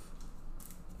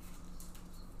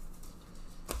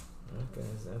 Alright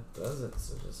guys, that does it.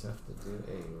 So just have to do a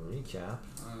recap.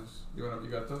 Nice. You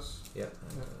got those? Yep.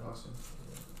 Yeah, awesome.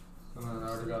 And then I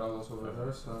already got all those over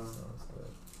there, so. Sounds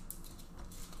good.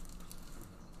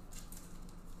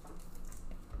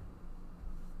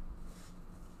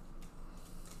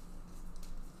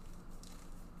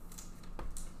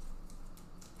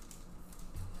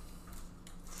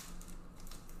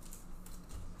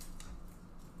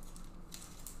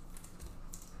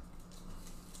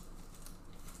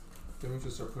 Then we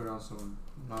should start putting on some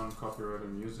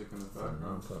non-copyrighted music in the background.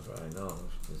 Non-copyrighted, I know.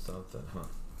 We should do something, huh?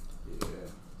 Yeah.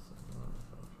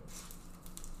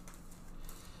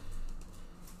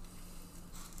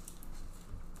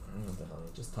 What the hell?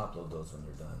 You just top load those when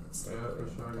you're done and start putting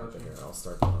for sure. them I up got in you. here. I'll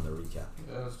start doing the recap.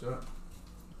 Yeah, let's do it.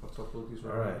 I'll top load these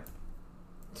right All right.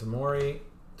 Tomori,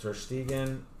 Ter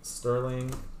Stegen, Sterling,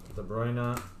 De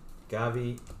Bruyne,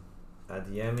 Gavi,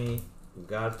 Adiemi,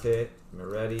 Ugarte,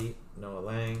 Moretti, Noah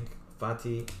Lang,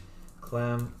 Fati,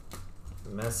 Clem,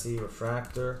 Messi,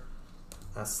 Refractor,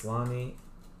 Aslani,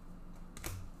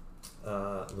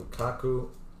 Lukaku,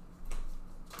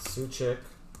 Suchik,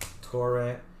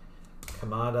 Torre,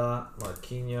 Kamada,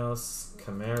 Marquinhos,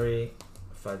 Kamari,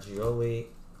 Fagioli,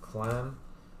 Clem,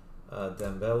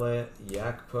 Dembele,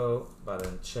 Yakpo,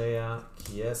 Baranchea,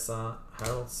 Chiesa,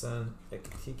 Haraldson,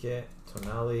 Ekitike,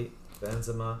 Tonali,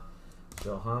 Benzema,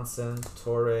 Johansson,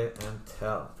 Torre, and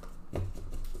Tell.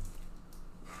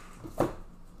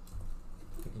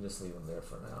 You can just leave them there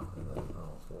for now, and then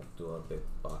we'll do a big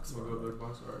box. We'll do a big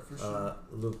box, alright, for sure.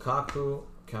 Lukaku,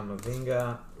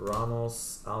 Camavinga,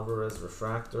 Ramos, Alvarez,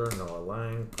 Refractor, Noah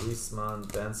Lang, Griezmann,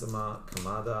 Benzema,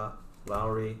 Kamada,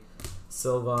 Lowry,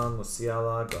 Silva,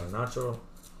 Musiala, Garnacho,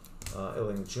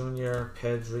 Illing Jr.,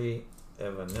 Pedri,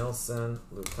 Evan Nilsson,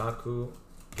 Lukaku,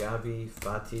 Gavi,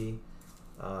 Fati,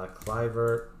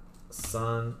 Kluivert,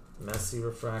 Son, Messi,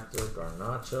 Refractor,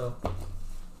 Garnacho.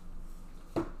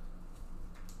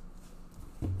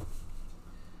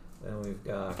 Then we've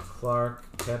got Clark,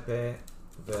 Pepe,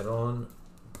 Veron,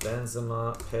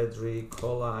 Benzema, Pedri,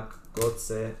 Kolak,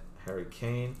 Götze, Harry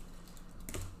Kane,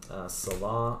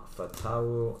 Salah,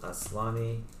 Fatawu,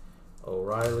 Aslani,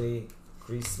 O'Reilly,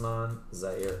 Griezmann,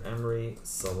 Zaire Emery,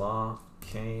 Salah,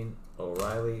 Kane,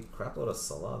 O'Reilly, crapload of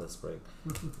Salah this break,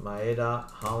 Maeda,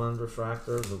 Holland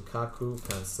Refractor, Lukaku,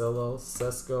 Cancelo,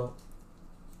 Sesko,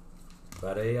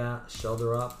 Barea,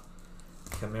 Shelderup,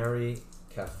 Kamari,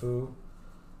 Cafu,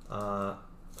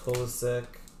 Pulisic,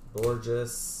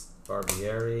 Borges,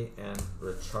 Barbieri, and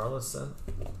Richarlison.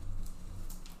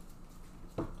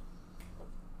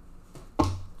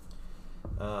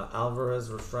 Alvarez,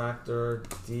 Refractor,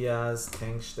 Diaz,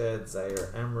 Tankstead,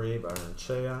 Zaire Emery,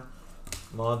 Barnechea,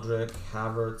 Modric,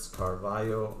 Havertz,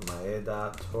 Carvalho,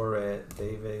 Maeda, Torre,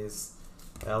 Davies,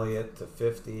 Elliott to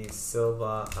 50,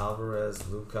 Silva, Alvarez,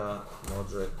 Luca,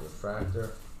 Modric,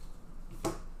 Refractor.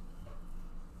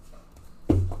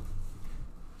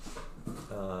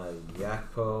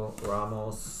 Yakpo,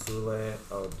 Ramos, Sule,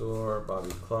 Odor,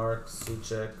 Bobby Clark,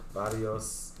 Suchek,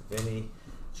 Barrios, Vinny,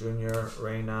 Jr.,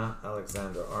 Reina,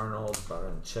 Alexander Arnold,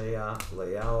 Baranchea,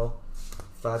 Leal,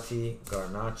 Fati,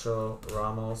 Garnacho,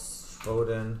 Ramos,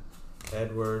 Foden,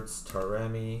 Edwards,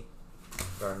 Taremi,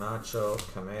 Garnacho,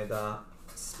 Kameda,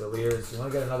 Spilliers. You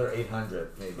want to get another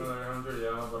 800 maybe. Another 800, yeah,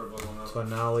 I'm about to blow one up.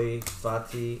 Tonali,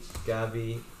 Fati,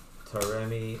 Gavi,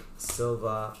 Taremi,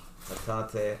 Silva,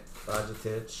 Hatate,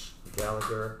 Rajatic,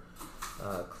 Gallagher,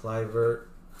 Kluivert,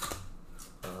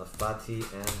 Fati,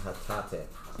 and Hatate.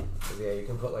 So yeah, you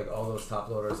can put like all those top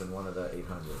loaders in one of the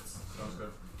 800s. Sounds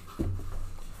good.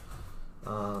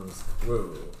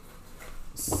 Woo.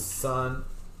 Son,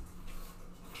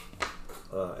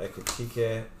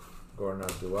 Ekitike, Gorna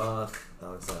Duath,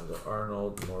 Alexander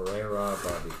Arnold, Moreira,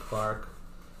 Bobby Clark,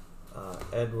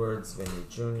 Edwards, Vinny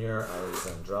Jr.,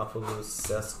 Alexandropoulos,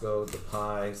 Sesko,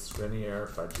 Depay, Skriniar,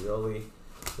 Fagioli,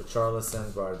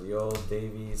 Richarlison, Guardiol,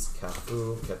 Davies,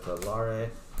 Cafu, Ketelare,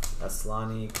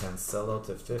 Aslani, Cancelo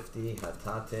to 50,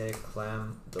 Hatate,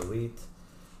 Clem, Delete,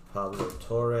 Pablo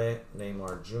Torre,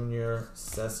 Neymar Jr.,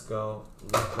 Sesko,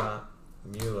 Luca,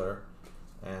 Mueller,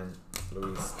 and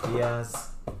Luis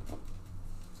Diaz.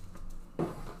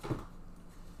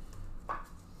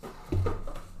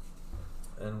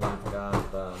 And we've got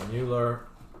Mueller,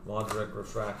 Modric,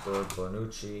 Refractor,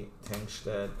 Bonucci,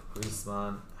 Tankstead,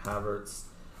 Griezmann, Havertz,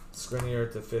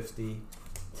 Skriniar to 50,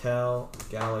 Tell,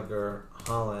 Gallagher,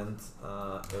 Holland,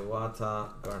 Iwata,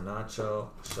 Garnacho,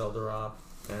 Shelderop,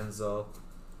 Enzo,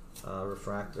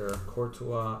 Refractor,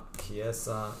 Courtois,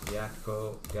 Chiesa,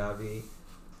 Yakpo, Gavi,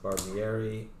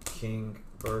 Barbieri, King,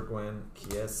 Bergwijn,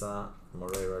 Chiesa,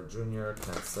 Moreira Jr.,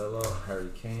 Cancelo, Harry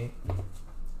Kane.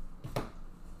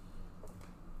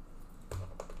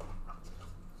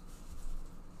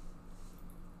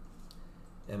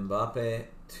 Mbappe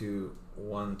to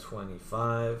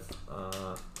 125,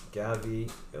 Gavi,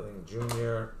 Illing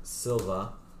Jr.,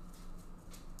 Silva,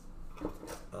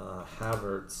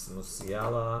 Havertz,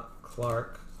 Musiala,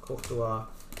 Clark, Courtois,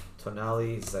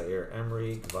 Tonali, Zaire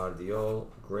Emery, Gvardiol,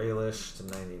 Grealish to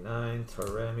 99,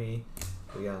 Taremi,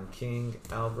 Leon King,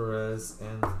 Alvarez,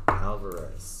 and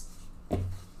Alvarez. These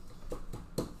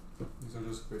are are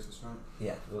just bases, right?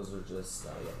 Yeah, those are just,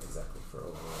 yeah, exactly, for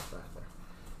overall factor.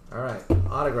 Alright,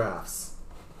 autographs.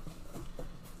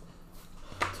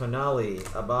 Tonali,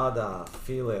 Abada,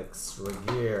 Felix,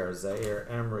 Regier, Zaire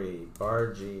Emery,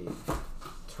 Bargi,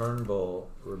 Turnbull,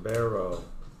 Ribeiro,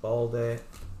 Balde,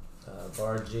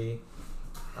 Bargi,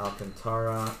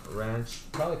 Alcantara, Ranch.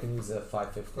 Probably can use a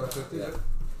 550. 550, yeah.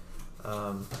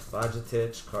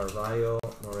 Bajatic, Carvalho,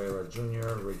 Moreira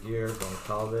Jr., Regier,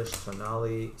 Goncalves,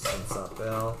 Tonali,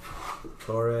 Sensapel,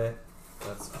 Torre,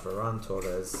 that's Ferran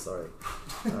Torres, sorry,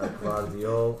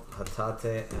 Guardiol,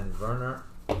 Hatate, and Werner.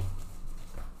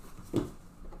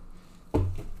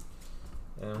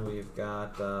 And we've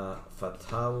got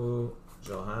Fatawu,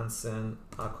 Johansson,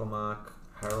 Akomak,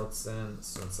 Haraldson,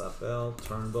 Sensapel,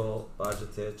 Turnbull,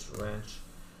 Bajatic, Wrench,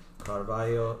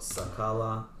 Carvalho,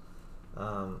 Sakala,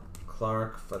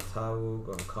 Clark, Fatawu,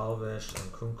 Goncalves,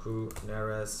 Nkunku,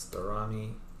 Neres,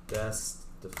 Darami, Dest,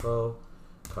 Defoe,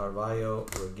 Carvalho,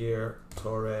 Regier,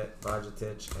 Torre,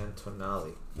 Bajatic, and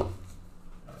Tonali.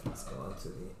 Let's go on to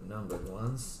the numbered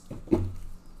ones.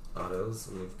 Autos,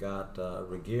 we've got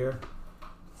Regier,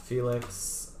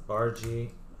 Felix, Bargi,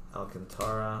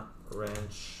 Alcantara,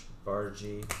 Wrench,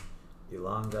 Bargi,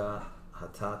 Ilanga,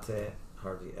 Hatate,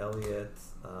 Harvey Elliott,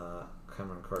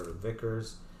 Cameron Carter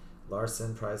Vickers,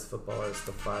 Larson, prize footballers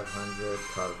to 500,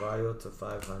 Carvalho to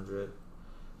 500.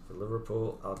 For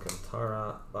Liverpool,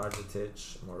 Alcantara,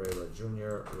 Bajatic, Moreira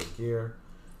Jr., Regier,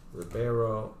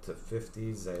 Ribeiro to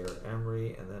 50, Zaire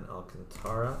Emery, and then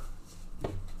Alcantara.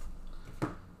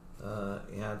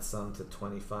 He had some to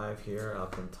 25 here,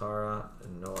 Alcantara,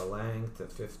 Noah Lang to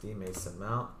 50, Mason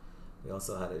Mount. We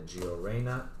also had a Gio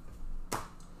Reyna.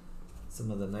 Some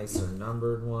of the nicer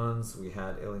numbered ones, we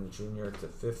had Iling Jr. to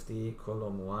 50,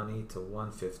 Kolomuani to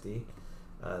 150,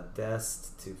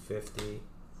 Dest to 50,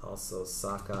 also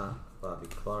Saka, Bobby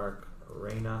Clark,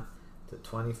 Reyna to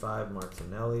 25,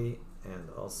 Martinelli, and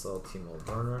also Timo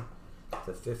Werner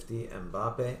to 50,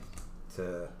 Mbappe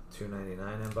to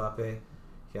 299, Mbappe,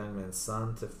 Heung-min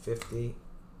Son to 50,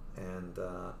 and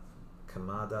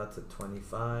Kamada to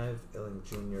 25, Iling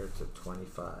Jr. to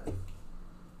 25.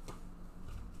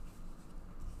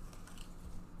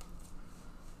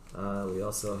 We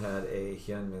also had a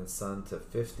Heung-min Son to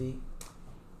 50.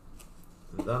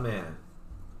 The man,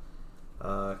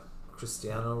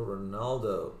 Cristiano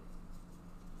Ronaldo,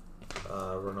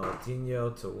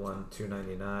 Ronaldinho to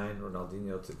 299,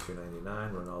 Ronaldinho to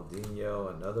 299,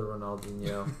 Ronaldinho, another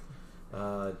Ronaldinho,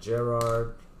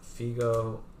 Gerrard,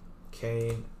 Figo,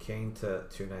 Kane to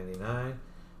 299,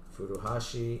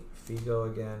 Furuhashi,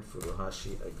 Figo again,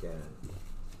 Furuhashi again.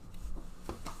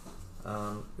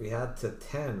 We had to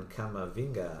 10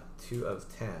 Kamavinga, 2 of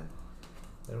 10.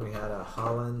 Then we had a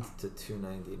Holland to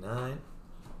 299.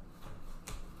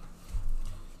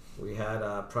 We had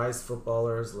prize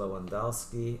footballers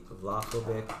Lewandowski,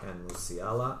 Vlahovic, and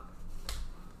Musiala.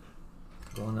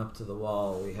 Going up to the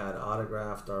wall, we had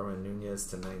autographed Darwin Nunez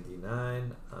to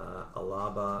 99,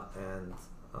 Alaba and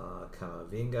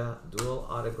Kamavinga, dual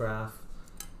autograph.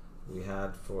 We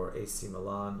had for AC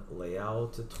Milan,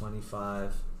 Leao to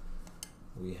 25.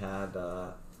 We had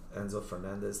Enzo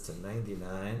Fernandez to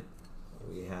 99.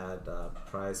 We had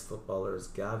prize footballers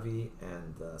Gavi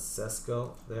and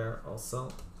Sesko there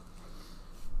also.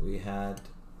 We had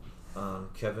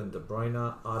Kevin De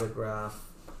Bruyne autograph.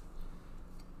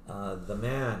 The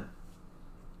man,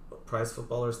 prize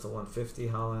footballers to 150,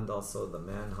 Holland, also the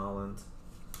man Holland.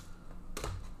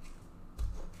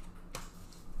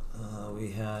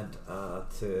 We had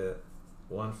to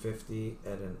 150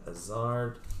 Eden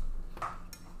Hazard,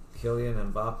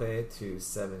 Kylian Mbappe to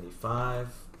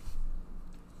 75,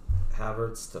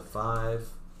 Havertz to 5.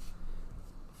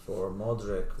 For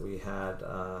Modric, we had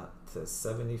to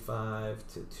 75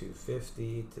 to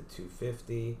 250 to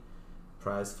 250.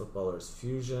 Prize footballers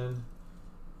Fusion,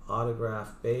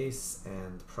 autograph base,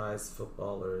 and prize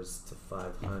footballers to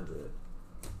 500.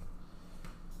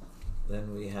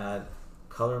 Then we had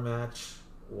color match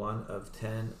 1 of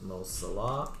 10 Mo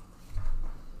Salah,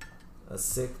 a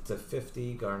 6 to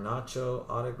 50 Garnacho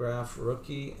autograph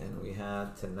rookie, and we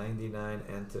had to 99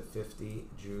 and to 50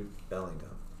 Jude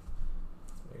Bellingham.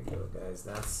 There you go, guys.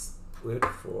 That's it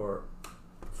for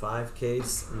 5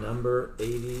 case number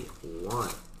 81.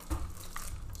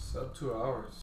 Sub 2 hours.